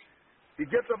on him. He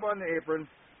gets up on the apron,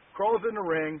 crawls in the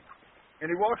ring, and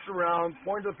he walks around,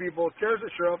 points at people, tears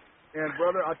his shirt up, and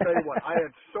brother, I'll tell you what, I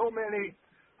had so many,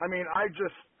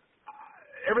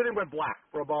 everything went black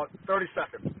for about 30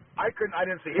 seconds. I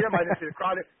didn't see him, I didn't see the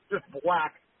crowd, just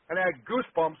black, and I had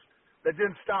goosebumps that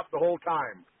didn't stop the whole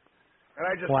time. And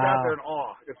I just sat there in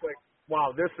awe. It's like,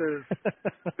 wow, this is,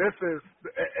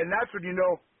 and that's when you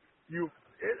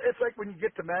it's like when you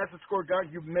get to Madison Square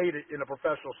Garden, you've made it in a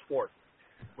professional sport.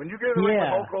 When you get in the ring with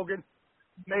Hulk Hogan,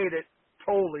 you made it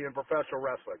totally in professional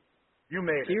wrestling. You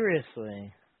made it.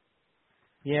 Seriously.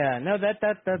 Yeah, no, that's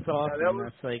awesome.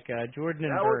 That's like Jordan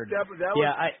and Bird.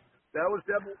 That was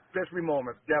definitely a history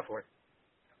moment, definitely.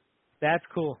 That's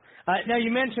cool. Now,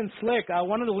 you mentioned Slick.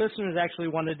 One of the listeners actually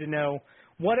wanted to know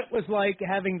what it was like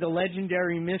having the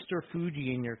legendary Mr.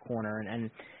 Fuji in your corner,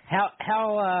 and how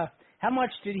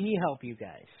much did he help you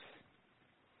guys?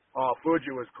 Oh, Fuji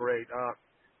was great.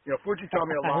 Fuji taught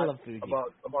me a lot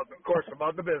about, of course,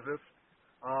 about the business.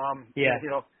 Yeah.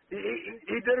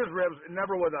 He did his ribs,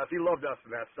 never with us. He loved us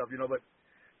and that stuff, but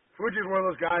Fuji's one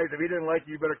of those guys, if he didn't like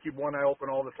you, you better keep one eye open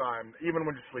all the time, even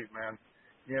when you sleep, man.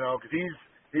 Because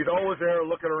he's always there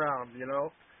looking around,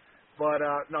 But,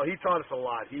 no, he taught us a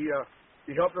lot. He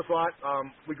helped us a lot.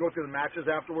 We go through the matches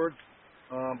afterwards,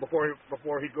 before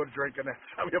he'd go to drink and that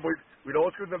stuff. We'd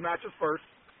always go through the matches first,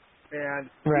 and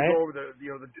we'd go over the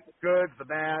goods, the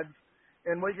bads,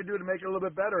 and what you could do to make it a little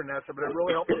bit better and that stuff, but it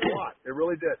really helped us a lot. It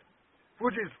really did.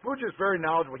 Fuji's very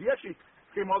knowledgeable. He actually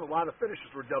came up with a lot of finishes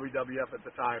for WWF at the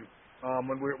time,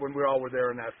 when we all were there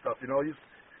and that stuff. He's a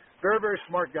very, very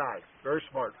smart guy. Very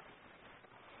smart.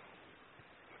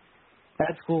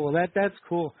 That's cool. That's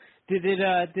cool. Did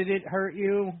it hurt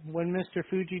you when Mr.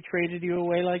 Fuji traded you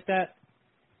away like that?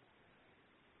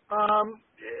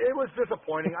 It was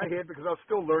disappointing. I hate it because I was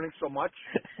still learning so much.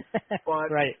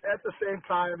 But at the same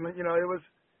time, it was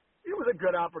a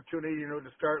good opportunity,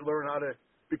 to start learning how to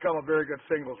become a very good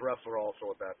singles wrestler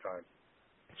also at that time.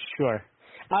 Sure.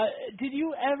 Did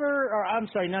you ever, or I'm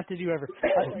sorry, not did you ever,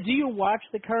 do you watch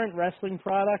the current wrestling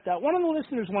product? One of the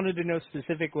listeners wanted to know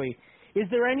specifically, is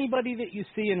there anybody that you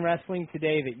see in wrestling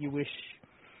today that you wish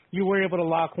you were able to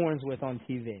lock horns with on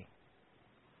TV?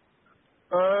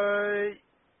 I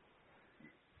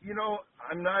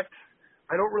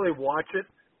don't really watch it.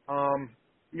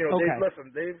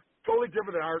 They've totally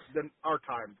different than our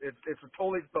time. It's a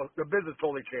totally, the business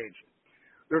totally changed.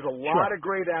 There's a lot of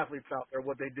great athletes out there,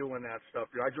 what they do in that stuff.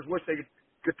 I just wish they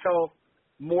could tell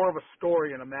more of a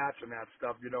story in a match and that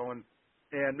stuff,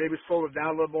 and maybe slow it down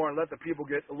a little more and let the people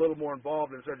get a little more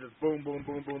involved instead of just boom, boom,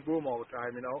 boom, boom, boom all the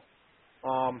time,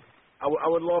 I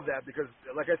would love that because,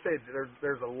 like I say,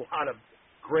 there's a lot of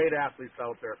great athletes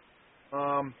out there.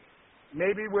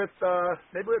 Maybe with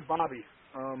Bobby,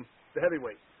 the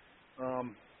heavyweight.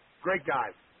 Great guy,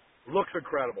 looks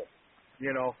incredible,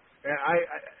 And I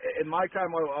in my time,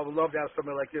 I would love to have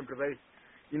somebody like him because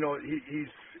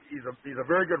he's a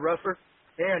very good wrestler,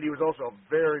 and he was also a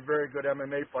very, very good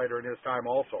MMA fighter in his time.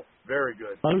 Also, very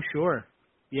good. Oh, sure,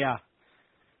 yeah.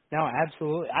 No,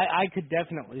 absolutely. I could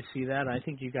definitely see that. I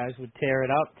think you guys would tear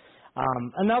it up.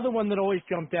 Another one that always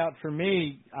jumped out for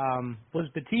me was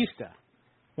Batista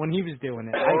when he was doing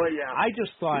it. I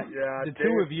just thought the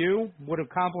two of you would have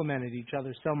complemented each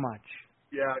other so much.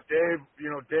 Yeah, Dave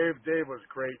was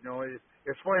great.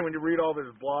 It's funny when you read all of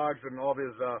his blogs and all of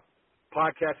his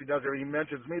podcasts he does. He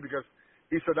mentions me because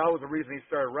he said that was the reason he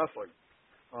started wrestling.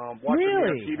 Watching me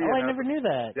on TV. Oh, I never knew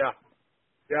that. Yeah.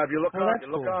 If you look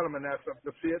on him and that stuff,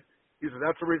 you'll see it. He said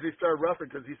that's the reason he started wrestling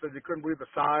because he said he couldn't believe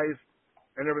the size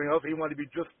and everything else. He wanted to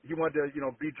be just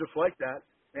like that,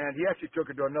 and he actually took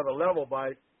it to another level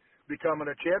by becoming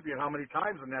a champion. How many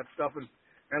times and that stuff,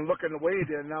 and looking the way he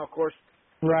did. And now, of course.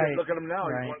 Look at him now.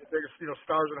 He's one of the biggest,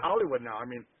 stars in Hollywood now. I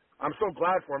mean, I'm so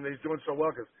glad for him that he's doing so well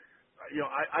because,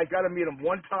 I got to meet him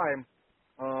one time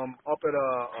up at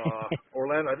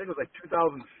Orlando. I think it was like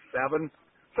 2007,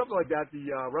 something like that.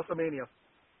 The WrestleMania.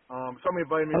 Somebody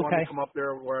invited me wanted to come up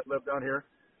there where I live down here.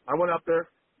 I went up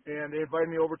there and they invited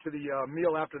me over to the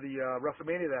meal after the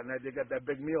WrestleMania that night. They got that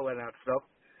big meal and that stuff.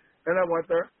 And I went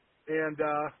there and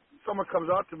someone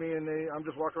comes out to me and I'm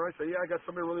just walking around. I say, "Yeah, I got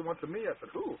somebody who really wants to meet." I said,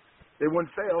 "Who?" They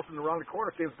wouldn't say else, and around the corner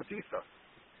came Batista.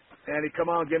 And he come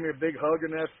out and gave me a big hug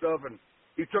and that stuff, and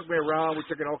he took me around. We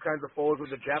took in all kinds of photos with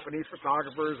the Japanese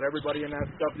photographers, everybody in that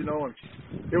stuff, and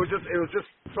it was just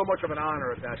so much of an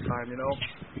honor at that time,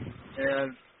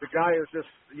 And the guy is just,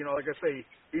 like I say,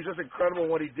 he's just incredible in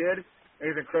what he did, and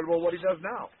he's incredible in what he does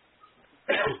now.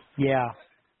 Yeah.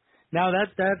 No,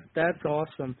 that's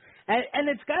awesome. And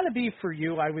it's got to be for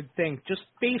you, I would think, just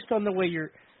based on the way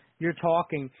you're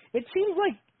talking. It seems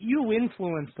like you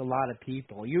influenced a lot of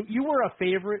people. You were a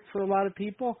favorite for a lot of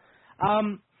people.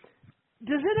 Does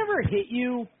it ever hit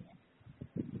you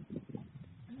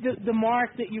the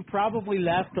mark that you probably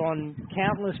left on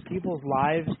countless people's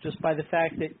lives just by the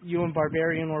fact that you and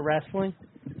Barbarian were wrestling?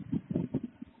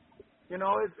 It's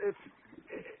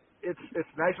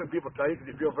nice when people tell you because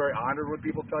you feel very honored when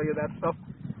people tell you that stuff.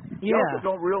 Yeah. You also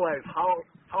don't realize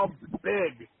how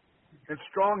big and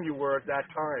strong you were at that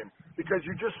time because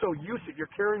you're just so used to it.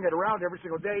 You're carrying it around every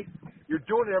single day. You're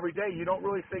doing it every day. You don't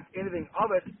really think anything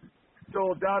of it.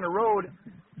 So down the road,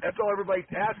 that's all everybody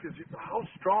asks is, how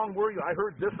strong were you? I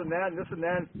heard this and that and this and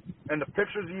that, and the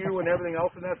pictures of you and everything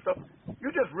else and that stuff.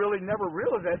 You just really never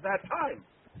realized it at that time.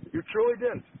 You truly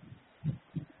didn't.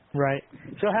 Right.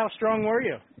 So how strong were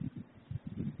you?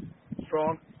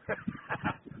 Strong.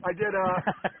 I did a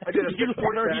 640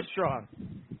 bench. Strong.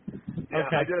 Yeah,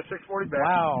 okay. I did a 640 bench.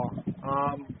 Wow.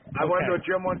 I went to a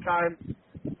gym one time,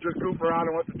 just goofed around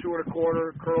and went to 2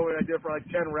 1/4 curling. I did for like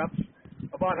 10 reps.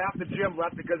 About half the gym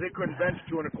left because they couldn't bench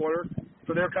 2 1/4,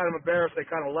 so they were kind of embarrassed. They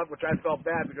kind of left, which I felt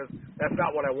bad because that's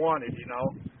not what I wanted, you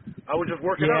know. I was just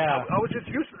working out. I was just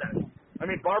used to that. I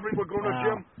mean, Barbie would go to the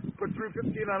gym, put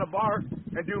 315 on a bar,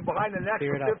 and do behind the neck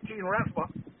for 15 reps,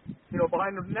 you know,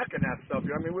 behind the neck and that stuff.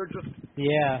 I mean, we were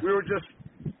just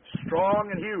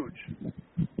strong and huge.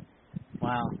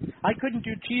 Wow. I couldn't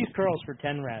do cheese curls for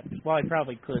 10 reps. Well, I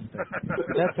probably could, but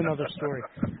that's another story.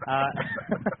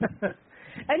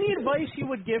 Any advice you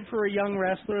would give for a young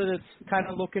wrestler that's kind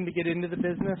of looking to get into the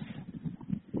business?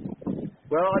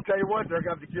 Well, I'll tell you what, they're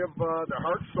going to have to give their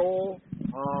heart, soul.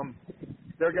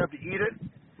 They're going to have to eat it,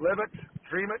 live it,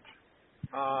 dream it,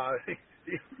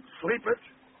 sleep it,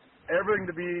 everything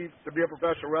to be a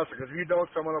professional wrestler. Because if you don't,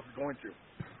 someone else is going to.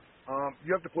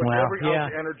 You have to put every ounce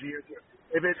of energy into it.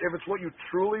 If it's what you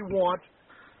truly want,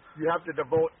 you have to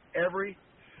devote every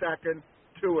second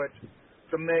to it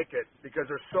to make it. Because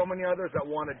there's so many others that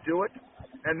want to do it,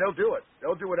 and they'll do it.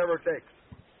 They'll do whatever it takes.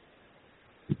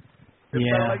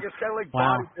 It's kind of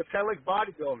like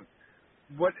bodybuilding.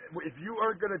 If you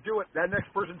aren't going to do it, that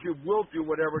next person will do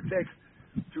whatever it takes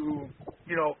to,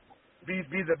 you know, be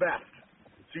the best.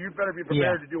 So you better be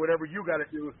prepared to do whatever you got to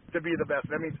do to be the best.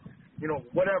 That means, you know,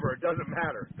 whatever. It doesn't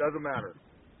matter. Doesn't matter.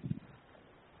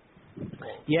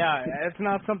 Yeah, it's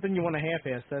not something you want to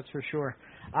half-ass, that's for sure.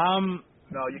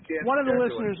 No, you can't. One of the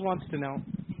listeners wants to know.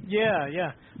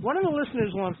 Yeah. One of the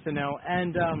listeners wants to know,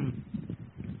 and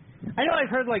I know I've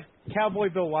heard, like, Cowboy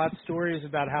Bill Watts stories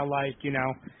about how, like, you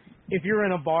know, if you're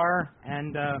in a bar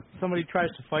and somebody tries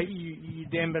to fight you, you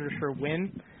damn better sure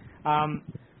win.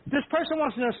 This person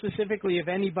wants to know specifically if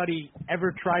anybody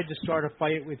ever tried to start a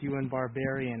fight with you in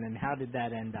Barbarian, and how did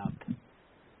that end up?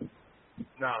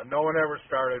 No one ever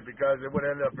started because it would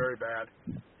end up very bad.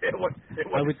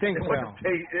 I would think so.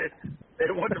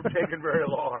 It wouldn't have taken very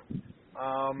long.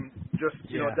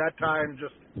 You know, at that time,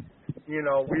 you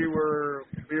know, we were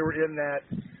in that.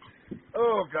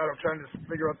 Oh God, I'm trying to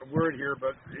figure out the word here,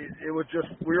 but it was just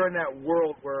we were in that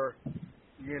world where,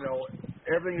 you know,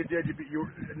 everything you did,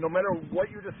 no matter what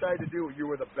you decided to do, you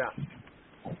were the best,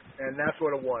 and that's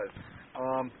what it was.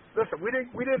 Listen,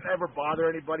 we didn't ever bother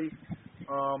anybody.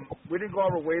 We didn't go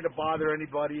out of our way to bother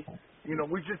anybody. You know,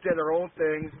 we just did our own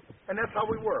thing, and that's how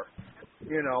we were.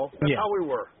 You know, that's how we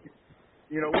were.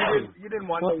 You know, you didn't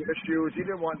want no issues. You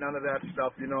didn't want none of that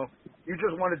stuff. You know, you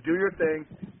just want to do your thing.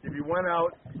 If you went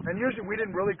out, and usually we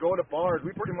didn't really go to bars.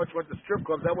 We pretty much went to strip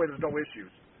clubs. That way, there's no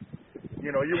issues.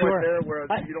 You know, you went there where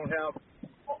you don't have,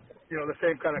 you know, the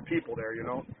same kind of people there. You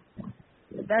know.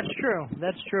 That's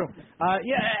true.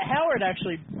 Howard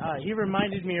actually, he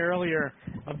reminded me earlier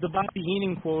of the Bobby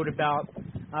Heenan quote about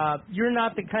you're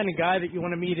not the kind of guy that you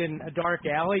want to meet in a dark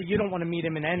alley. You don't want to meet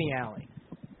him in any alley.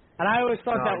 And I always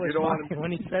thought that was funny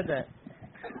when he said that.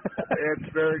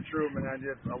 It's very true, man.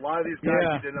 A lot of these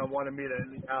guys you didn't want to meet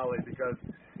in any alley because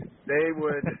they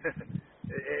would.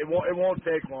 it won't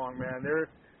take long, man.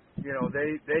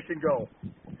 They can go.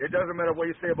 It doesn't matter what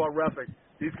you say about reffing.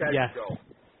 These guys can go.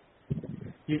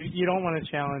 You don't want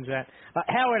to challenge that.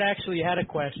 Howard actually had a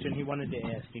question he wanted to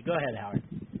ask you. Go ahead, Howard.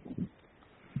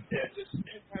 Yeah, just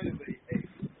kind of a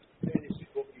fantasy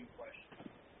booking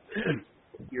question.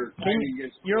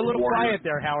 You're a little quiet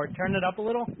there, Howard. Turn it up a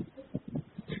little.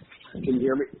 Can you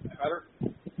hear me better?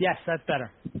 Yes, that's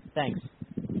better. Thanks.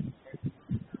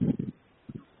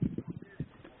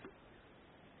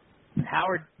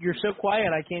 Howard, you're so quiet,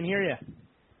 I can't hear you.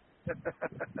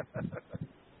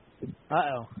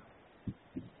 Uh-oh.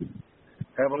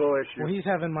 Have a little issue. Well, he's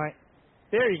having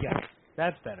There you go.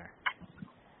 That's better.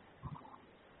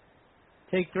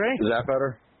 Take 3? Is that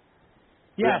better?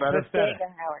 Yeah, that's better.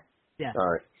 Howard. Yeah.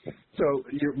 All right. So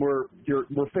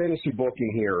we're fantasy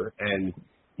booking here, and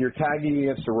you're tagging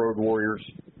against the Road Warriors.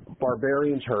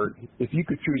 Barbarian's hurt. If you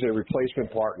could choose a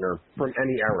replacement partner from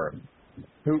any era,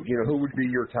 who would be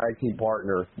your tag team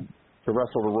partner to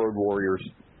wrestle the Road Warriors,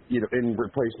 in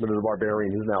replacement of the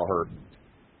Barbarian who's now hurt?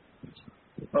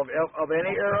 Of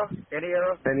any era? Any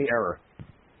era? Any era.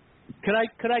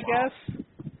 Could I guess?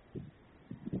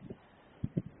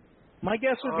 My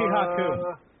guess would be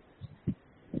Haku.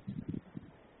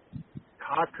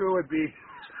 Haku would be,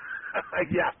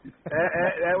 yeah,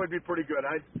 that would be pretty good.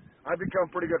 I've become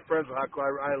pretty good friends with Haku.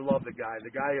 I love the guy. The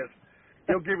guy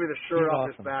he'll give you the shirt off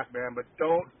his back, man, but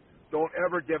don't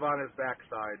ever give on his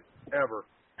backside, ever.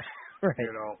 Right.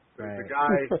 You know, right. The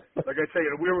guy, like I say,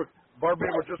 Barbie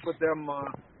were just with them.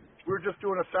 We were just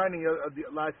doing a signing,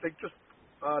 I think, just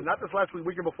not this last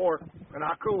weekend before, and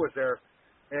Haku was there,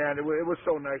 and it was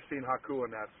so nice seeing Haku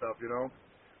and that stuff. You know,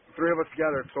 the three of us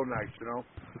together, it's so nice. You know.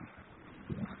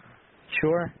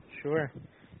 Sure.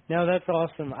 No, that's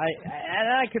awesome.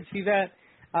 I could see that.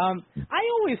 I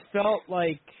always felt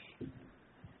like,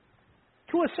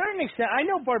 to a certain extent, I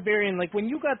know Barbarian. Like when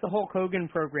you got the Hulk Hogan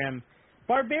program,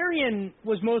 Barbarian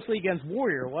was mostly against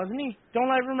Warrior, wasn't he? Don't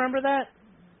I remember that?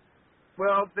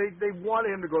 Well, they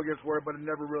wanted him to go against Warrior, but it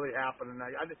never really happened. And I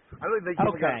don't think he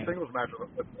even got a singles match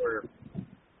with Warrior.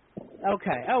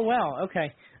 Okay. Oh, well,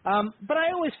 okay. But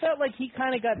I always felt like he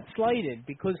kind of got slighted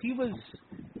because he was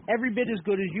every bit as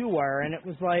good as you were, and it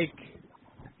was like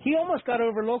he almost got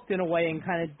overlooked in a way and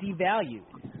kind of devalued.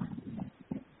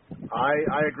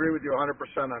 I agree with you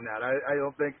 100% on that. I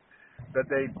don't think that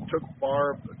they took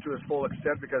Barb to his full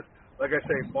extent because, like I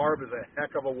say, Barb is a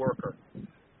heck of a worker.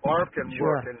 Barb can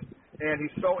work, and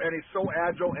he's so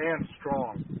agile and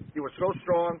strong. He was so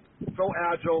strong, so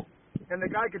agile, and the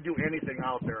guy could do anything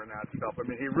out there and that stuff. I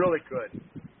mean, he really could.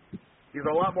 He's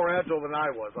a lot more agile than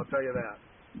I was, I'll tell you that.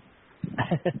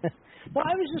 Well,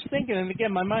 I was just thinking, and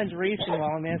again, my mind's racing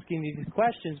while I'm asking you these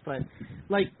questions, but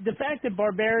like the fact that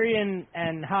Barbarian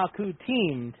and Haku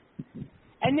teamed,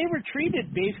 and they were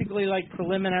treated basically like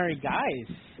preliminary guys.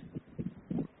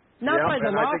 Not by the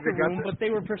locker room, but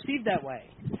they were perceived that way.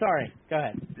 Sorry, go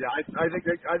ahead. Yeah, I think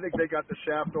they got the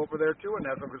shaft over there too, and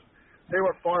that's because they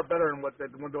were far better than what they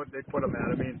put them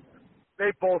at. I mean,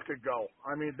 they both could go.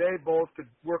 I mean, they both could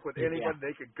work with anyone. Yeah.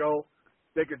 They could go.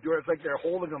 They could do it. It's like they're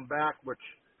holding them back, which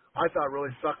I thought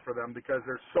really sucked for them because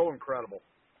they're so incredible.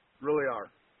 Really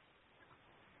are.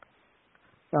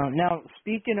 Now,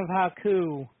 speaking of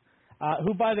Haku,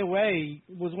 who, by the way,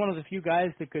 was one of the few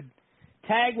guys that could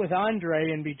tag with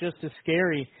Andre and be just as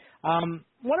scary. One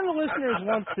of the listeners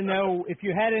wants to know if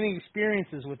you had any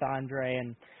experiences with Andre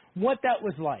and what that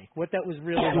was like, what that was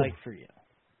really like for you.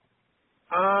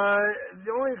 I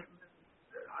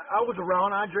was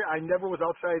around Andre. I never was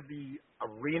outside the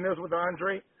arenas with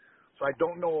Andre, so I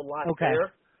don't know a lot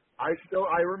there. I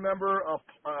remember a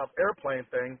airplane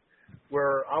thing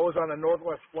where I was on a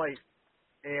Northwest flight,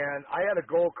 and I had a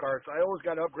gold card, so I always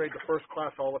got to upgrade to first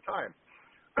class all the time.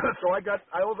 So I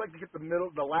always like to get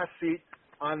the last seat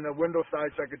on the window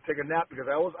side so I could take a nap because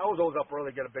I was always up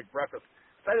early to get a big breakfast.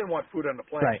 I didn't want food on the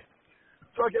plane. Right.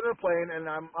 So I get in the plane and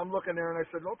I'm looking there and I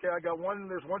said, okay,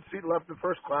 there's one seat left in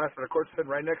first class, and of course it's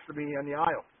sitting right next to me on the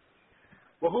aisle.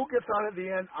 Well, who gets on at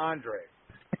the end? Andre.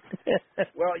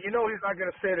 Well, you know he's not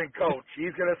going to sit in coach.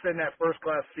 He's going to sit in that first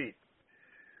class seat.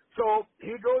 So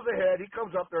he goes ahead. He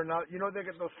comes up there. Now, you know they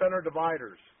get those center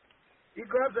dividers. He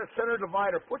grabs that center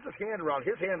divider, puts his hand around.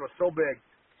 His hand was so big.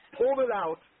 Pulled it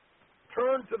out,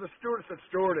 turned to the stewardess and said,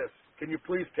 "Stewardess, can you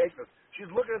please take this?" She's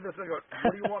looking at this and goes,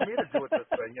 "What do you want me to do with this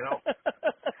thing?" You know.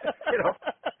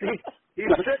 He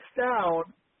sits down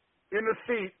in the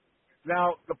seat.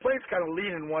 Now the plane's kind of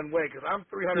leaning one way because I'm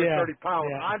 330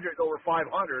 pounds. Yeah. Andre's over 500.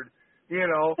 You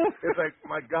know, it's like,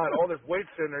 my God, all this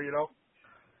weight's in there. You know,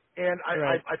 and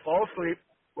I fall asleep.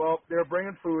 Well, they're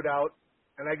bringing food out,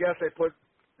 and I guess they put.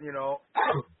 You know,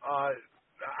 of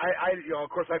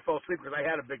course I fell asleep because I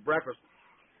had a big breakfast.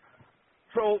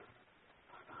 So,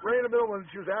 right in the middle when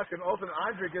she was asking, all of a sudden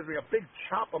Andre gives me a big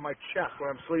chop on my chest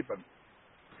when I'm sleeping.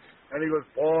 And he goes,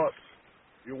 "Boss,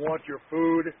 you want your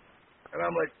food?" And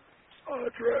I'm like,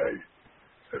 "Andre,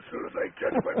 as soon as I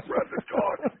catch my breath and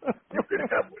talk, you can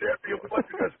have whatever you want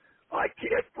because I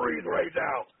can't breathe right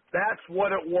now." That's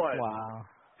what it was. Wow.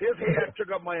 His hand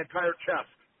took up my entire chest.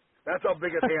 That's how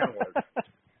big his hand was.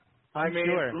 I mean,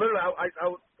 literally,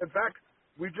 in fact,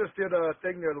 we just did a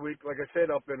thing the other week, like I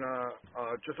said, up in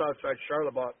just outside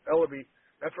Charlotte, about Ellaby.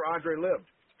 That's where Andre lived,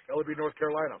 Ellaby, North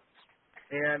Carolina.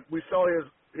 And we saw his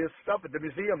stuff at the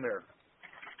museum there.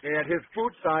 And his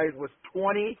boot size was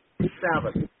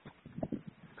 27.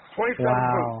 27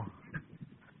 boots.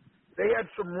 They had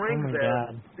some rings there.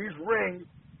 God. These rings,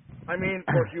 I mean,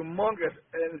 were humongous.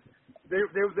 And they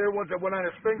were ones that went on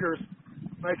his fingers.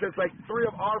 I said, it's like three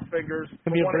of our fingers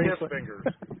for one of his fingers.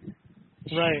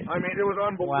 Right. I mean, it was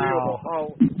unbelievable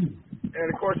how. And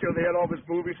of course, they had all this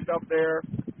movie stuff there,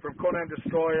 from Conan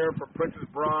Destroyer, from Princess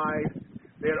Bride.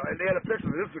 They had a picture.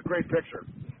 This is a great picture.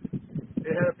 They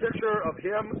had a picture of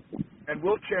him and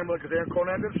Will Chamberlain, because they're in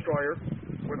Conan Destroyer,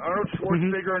 with Arnold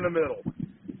Schwarzenegger in the middle.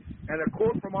 And a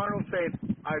quote from Arnold saying,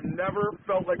 I've never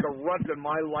felt like a runt in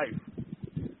my life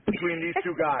between these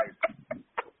two guys.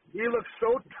 He looks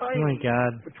so tiny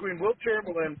between Will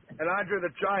Chamberlain and Andre the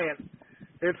Giant.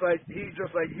 It's like he's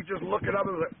just looking up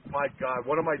and like, my God,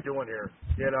 what am I doing here?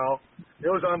 You know, it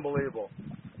was unbelievable.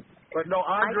 But no,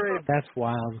 Andre. That's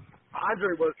wild.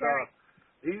 Andre was.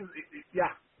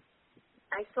 Yeah.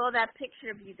 I saw that picture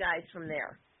of you guys from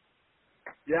there.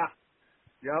 Yeah.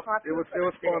 Yep. It was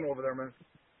fun over there, man.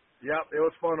 Yep, it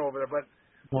was fun over there. But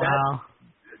wow.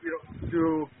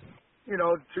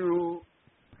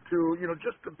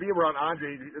 Just to be around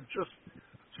Andre, it's just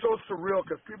so surreal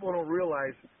because people don't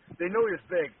realize, they know he's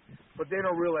big, but they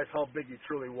don't realize how big he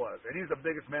truly was. And he's the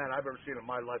biggest man I've ever seen in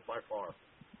my life by far.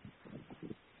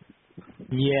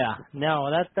 Yeah,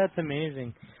 no, that's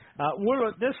amazing.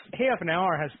 Warlord, this half an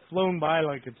hour has flown by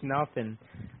like it's nothing.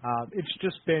 It's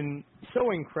just been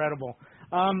so incredible.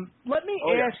 Let me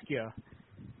ask you,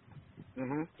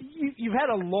 you've had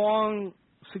a long,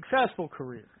 successful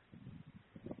career.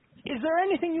 Is there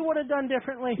anything you would have done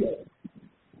differently?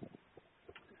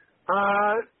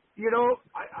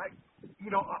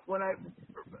 When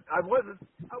I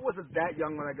wasn't that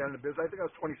young when I got into business. I think I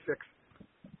was 26.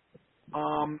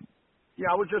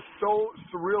 I was just so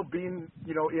surreal being,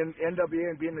 in NWA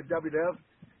and being in the WWF.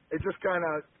 It just kind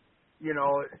of,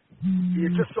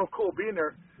 it's just so cool being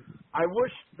there. I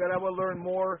wish that I would learn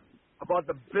more about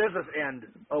the business end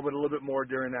of it a little bit more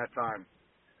during that time.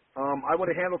 I would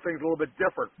have handled things a little bit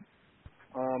different.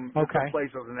 In some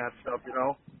places and that stuff,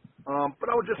 But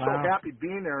I was just so happy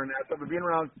being there and that stuff and being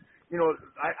around,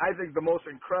 I think the most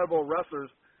incredible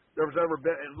wrestlers there was ever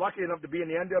been, and lucky enough to be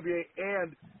in the NWA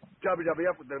and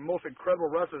WWF with the most incredible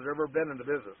wrestlers ever been in the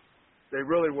business. They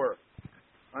really were.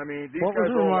 I mean, these guys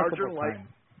were larger than life.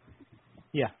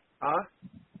 Yeah. Huh?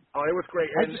 Oh, it was great.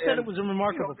 I just said it was a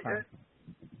remarkable time.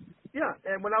 Yeah,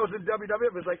 and when I was in WWF,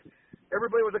 it was like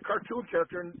everybody was a cartoon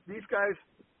character, and these guys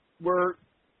were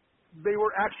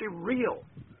actually real.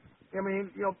 I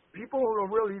mean, people who are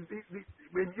really,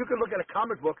 you could look at a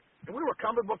comic book, and we were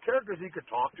comic book characters you could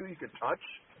talk to, you could touch,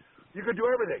 you could do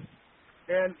everything.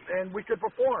 And we could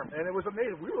perform, and it was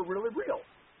amazing. We were really real.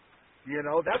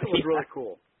 That was really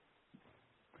cool.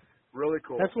 Really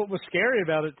cool. That's what was scary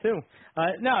about it, too.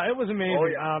 No, it was amazing. Oh,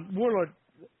 yeah. Warlord,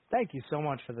 thank you so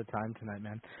much for the time tonight,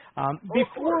 man.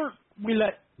 Before we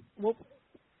let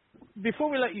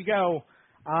you go,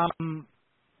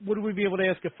 would we be able to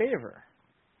ask a favor?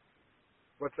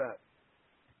 What's that?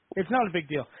 It's not a big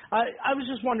deal. I was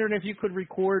just wondering if you could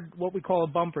record what we call a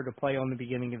bumper to play on the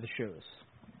beginning of the shows.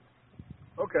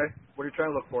 Okay. What are you trying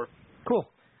to look for? Cool.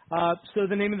 So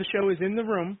the name of the show is In the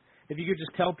Room. If you could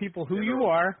just tell people who you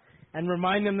are and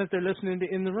remind them that they're listening to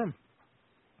In the Room.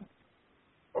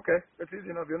 Okay. That's easy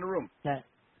enough. In the Room. Yeah.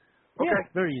 Okay. Yeah,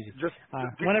 very easy. Just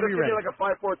whenever you're ready. Give me like a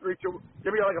 5, 4, 3, 2.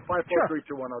 Give me like a 5, 4, 3,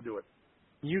 2, 1. I'll do it.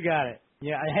 You got it.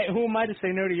 Yeah. Hey, who am I to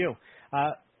say no to you?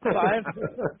 5,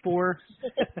 4,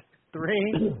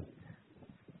 3,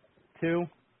 2,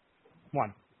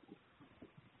 1.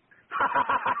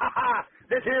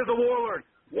 This here's the Warlord,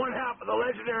 one half of the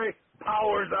legendary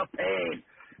Powers of Pain.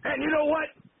 And you know what?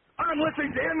 I'm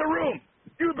listening to In the Room.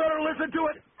 You better listen to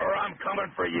it, or I'm coming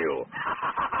for you.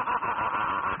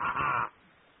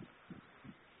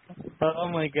 Oh,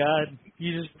 my God.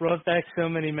 You just brought back so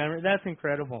many memories. That's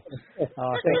incredible.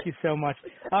 Thank you so much.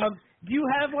 Do you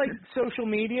have, social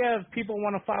media if people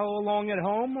want to follow along at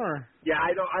home, or? Yeah,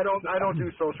 I don't do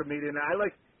social media. And I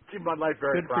like to keep my life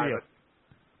very private.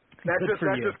 That's just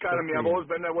kind of me. I've always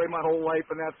been that way my whole life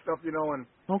and that stuff, and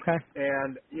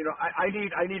And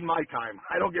I need my time.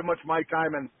 I don't get much my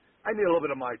time, and I need a little bit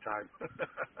of my time.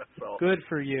 So good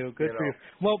for you. Good for you.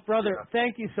 Well, brother,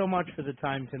 thank you so much for the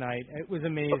time tonight. It was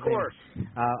amazing. Of course.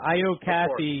 I owe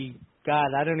Kathy.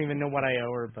 God, I don't even know what I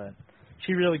owe her, but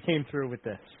she really came through with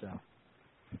this. So.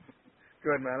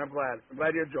 Good, man. I'm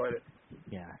glad you enjoyed it.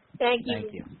 Yeah. Thank you.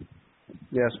 Thank you.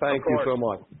 Yes, thank you so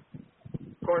much.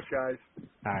 Of course, guys.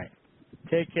 All right.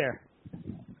 Take care.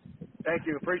 Thank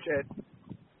you. Appreciate it.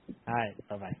 All right.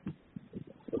 Bye-bye.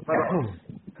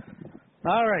 Bye-bye.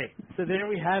 All right. So there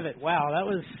we have it. Wow,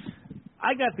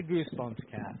 I got the goosebumps,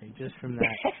 Kathy, just from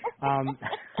that.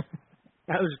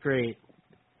 That was great.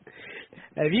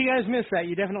 If you guys missed that,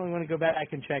 you definitely want to go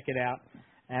back and check it out.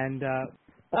 And,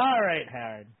 all right,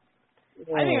 Howard.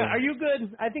 Are you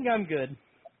good? I think I'm good.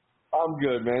 I'm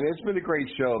good, man. It's been a great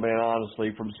show, man,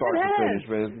 honestly, from start to finish,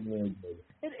 man. It's been really good.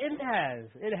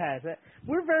 It has.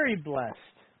 We're very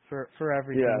blessed for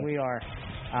everything. Yeah. We are.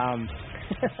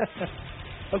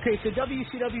 Okay, so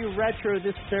WCW Retro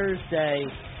this Thursday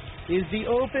is the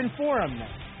open forum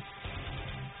night.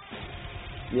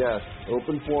 Yes,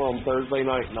 open forum Thursday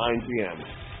night, 9 p.m.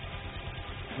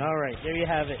 All right, there you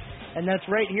have it. And that's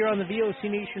right here on the VOC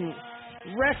Nation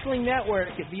Wrestling Network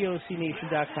at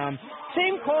VOCNation.com.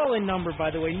 Same call-in number,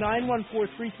 by the way,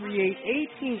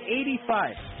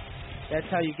 914-338-1885. That's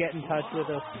how you get in touch with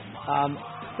us.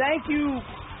 Thank you,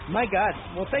 my God.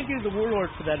 Well, thank you to the Warlord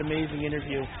for that amazing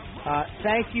interview.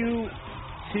 Thank you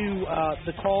to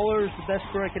the callers, the best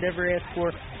score I could ever ask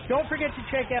for. Don't forget to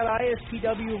check out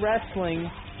ISPW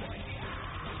Wrestling,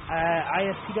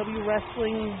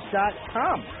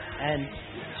 ISPWWrestling.com, and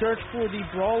search for the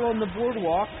Brawl on the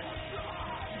Boardwalk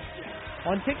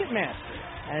on Ticketmaster.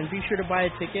 And be sure to buy a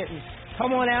ticket and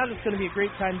come on out. It's going to be a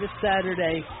great time this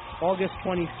Saturday, August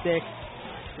 26th,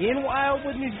 in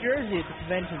Wildwood, New Jersey at the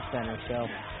Convention Center. So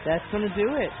that's going to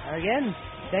do it. Again,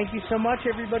 thank you so much,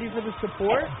 everybody, for the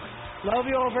support. Love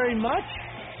you all very much.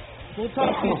 We'll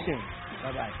talk to you soon.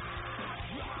 Bye-bye.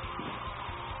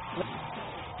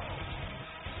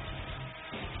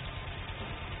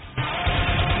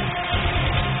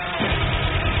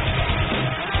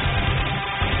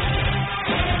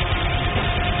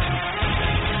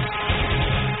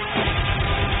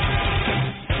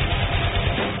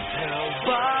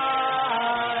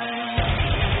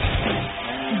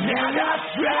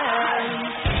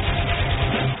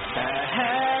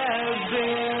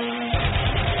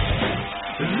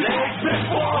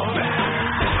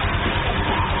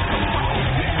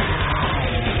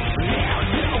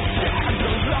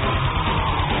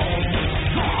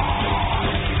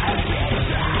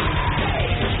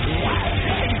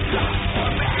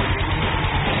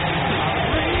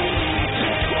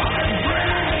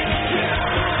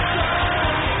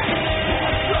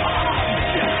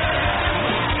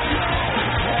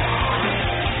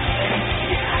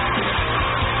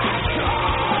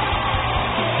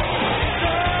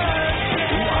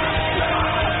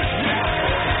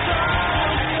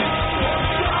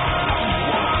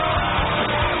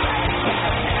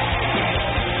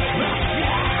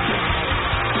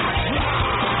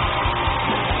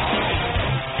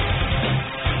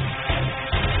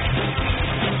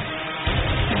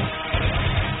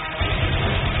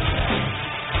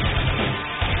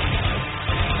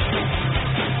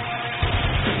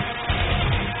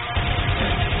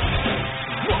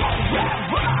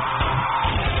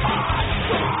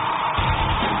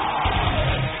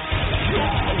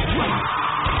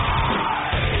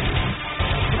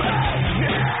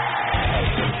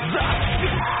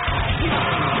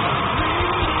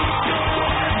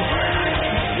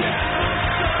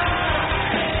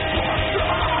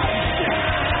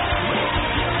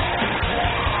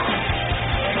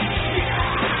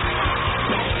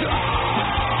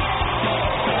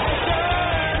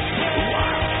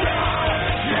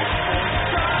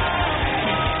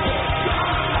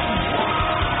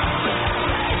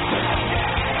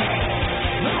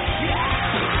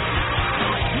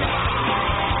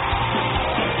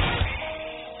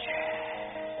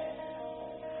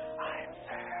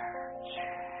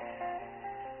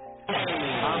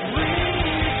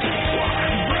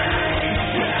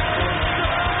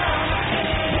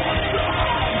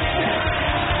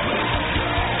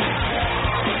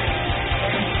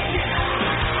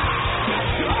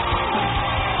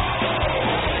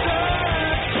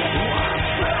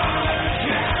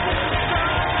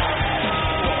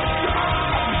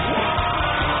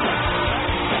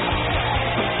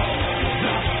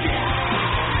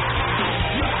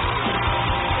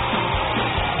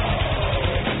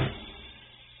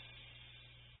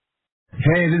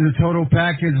 Hey, this is Total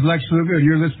Package Lex Luger, and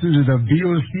you're listening to the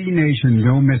VOC Nation.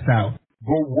 Don't miss out.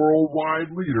 The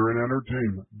worldwide leader in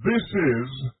entertainment. This is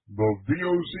the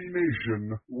VOC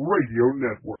Nation Radio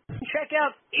Network. Check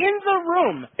out In the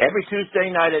Room every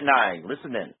Tuesday night at 9.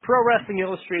 Listen in. Pro Wrestling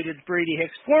Illustrated's Brady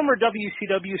Hicks, former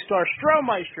WCW star Stro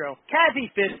Maestro,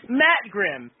 Kathy Fitz, Matt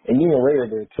Grimm. And you and Ray are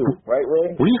there too, right,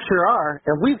 Ray? We sure are,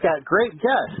 and we've got great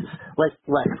guests like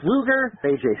Lex Luger,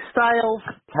 AJ Styles,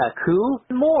 Taku,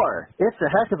 and more. It's a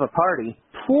heck of a party.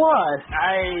 Plus,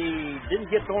 I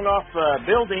didn't get thrown off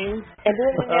buildings. And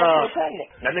didn't get pregnant.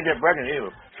 I didn't get pregnant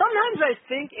either. Sometimes I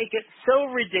think it gets so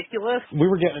ridiculous. We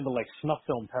were getting into like snuff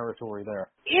film territory there.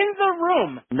 In the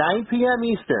Room. 9 p.m.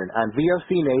 Eastern on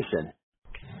VOC Nation.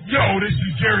 Yo, this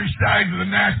is Jerry Stein of the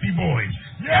Nasty Boys.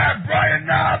 Yeah, Brian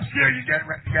Knobs here. You getting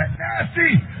ready to get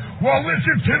nasty? Well,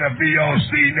 listen to the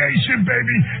VOC Nation,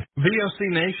 baby.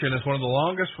 VOC Nation is one of the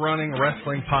longest-running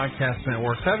wrestling podcast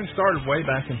networks, having started way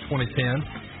back in 2010.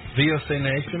 VOC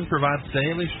Nation provides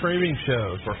daily streaming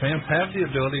shows where fans have the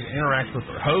ability to interact with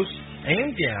their hosts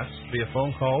and guests via phone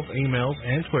calls, emails,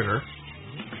 and Twitter.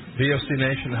 VOC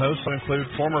Nation hosts will include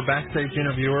former backstage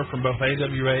interviewer from both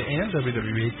AWA and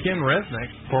WWE, Ken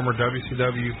Resnick, former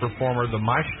WCW performer The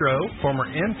Maestro, former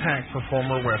Impact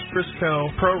performer Wes Briscoe,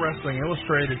 Pro Wrestling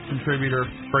Illustrated contributor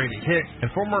Brady Hicks,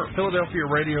 and former Philadelphia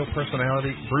radio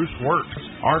personality Bruce Wirtz.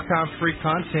 Archive-free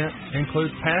content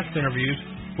includes past interviews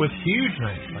with huge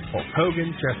names like Hulk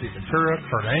Hogan, Jesse Ventura,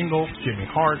 Kurt Angle, Jimmy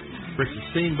Hart, Ricky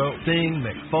Steamboat, Sting,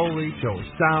 Mick Foley, Joey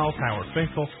Styles, Howard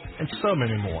Finkel, and so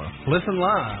many more. Listen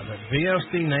live at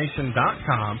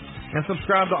VOCNation.com and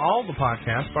subscribe to all the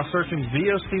podcasts by searching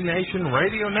VOC Nation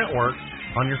Radio Network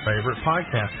on your favorite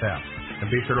podcast app.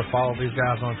 And be sure to follow these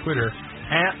guys on Twitter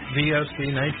at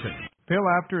VOC Nation. Bill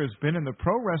Apter has been in the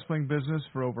pro wrestling business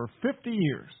for over 50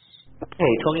 years.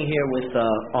 Hey, talking here with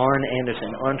Arn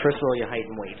Anderson. Arn, first of all, your height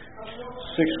and weight.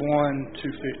 6'1",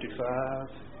 255.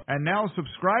 And now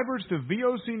subscribers to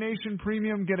VOC Nation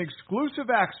Premium get exclusive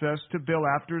access to Bill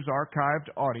Apter's archived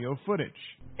audio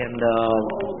footage. And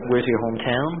where's your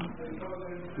hometown?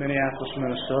 Minneapolis,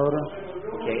 Minnesota.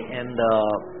 Okay, and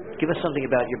give us something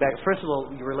about your back. First of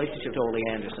all, your relationship to Ole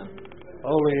Anderson.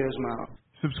 Ole is my...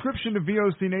 Subscription to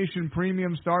VOC Nation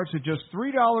Premium starts at just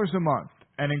 $3 a month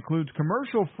and includes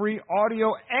commercial-free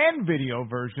audio and video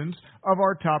versions of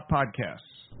our top podcasts.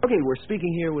 Okay, we're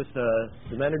speaking here with the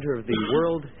manager of the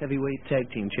World Heavyweight Tag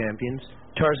Team Champions,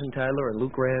 Tarzan Tyler and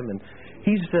Luke Ram, and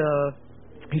he's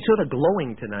sort of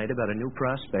glowing tonight about a new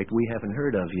prospect we haven't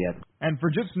heard of yet. And for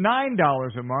just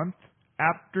 $9 a month,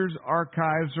 Apter's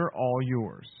archives are all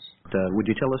yours. Would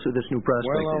you tell us who this new prospect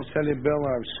is? Well, I'll tell you, Bill,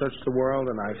 I've searched the world,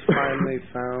 and I finally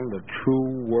found the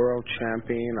true world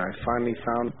champion. I finally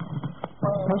found...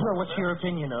 Mister, what's your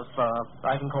opinion of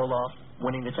Ivan Koloff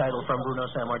winning the title from Bruno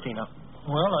Sammartino?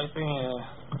 Well, I think,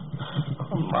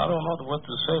 I don't know what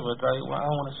to say, but I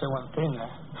want to say one thing.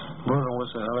 Bruno was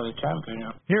another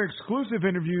champion. Hear exclusive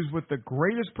interviews with the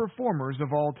greatest performers of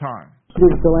all time. This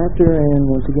is Bill Apter, and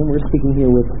once again, we're speaking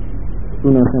here with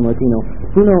Bruno Sammartino.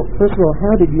 Bruno, first of all,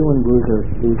 how did you and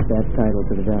Bruiser lose that title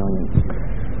to the Valiants?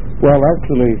 Well,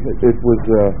 actually, it was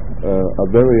a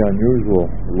very unusual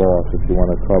loss, if you want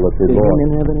to call it a loss. Did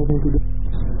women have anything to do?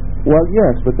 Well,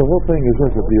 yes, but the whole thing is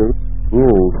this: if the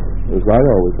rules, as I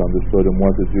always understood them,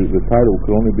 was that the title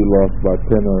could only be lost by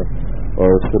pin or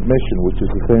submission, which is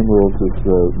the same rules as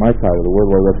my title, the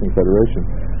World Wrestling Federation.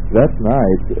 That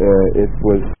night, it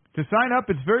was... To sign up,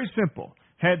 it's very simple.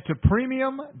 Head to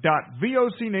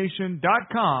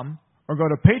premium.vocnation.com or go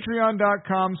to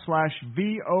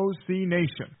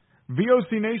patreon.com/VOCNation.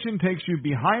 VOC Nation takes you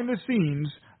behind the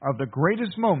scenes of the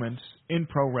greatest moments in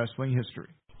pro wrestling history.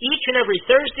 Each and every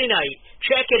Thursday night,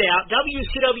 check it out,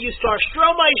 WCW star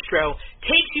Stro Maestro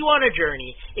takes you on a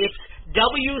journey. It's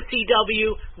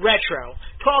WCW Retro.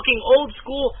 Talking old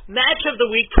school match of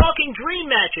the week, talking dream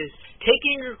matches,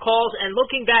 taking your calls and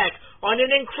looking back on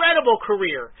an incredible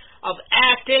career of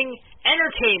acting,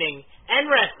 entertaining, and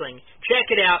wrestling. Check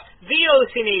it out,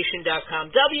 VOCNation.com,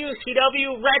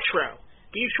 WCW Retro.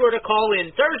 Be sure to call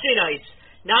in Thursday nights,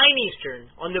 9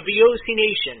 Eastern, on the VOC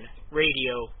Nation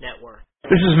Radio Network.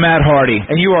 This is Matt Hardy,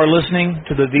 and you are listening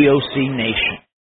to the VOC Nation.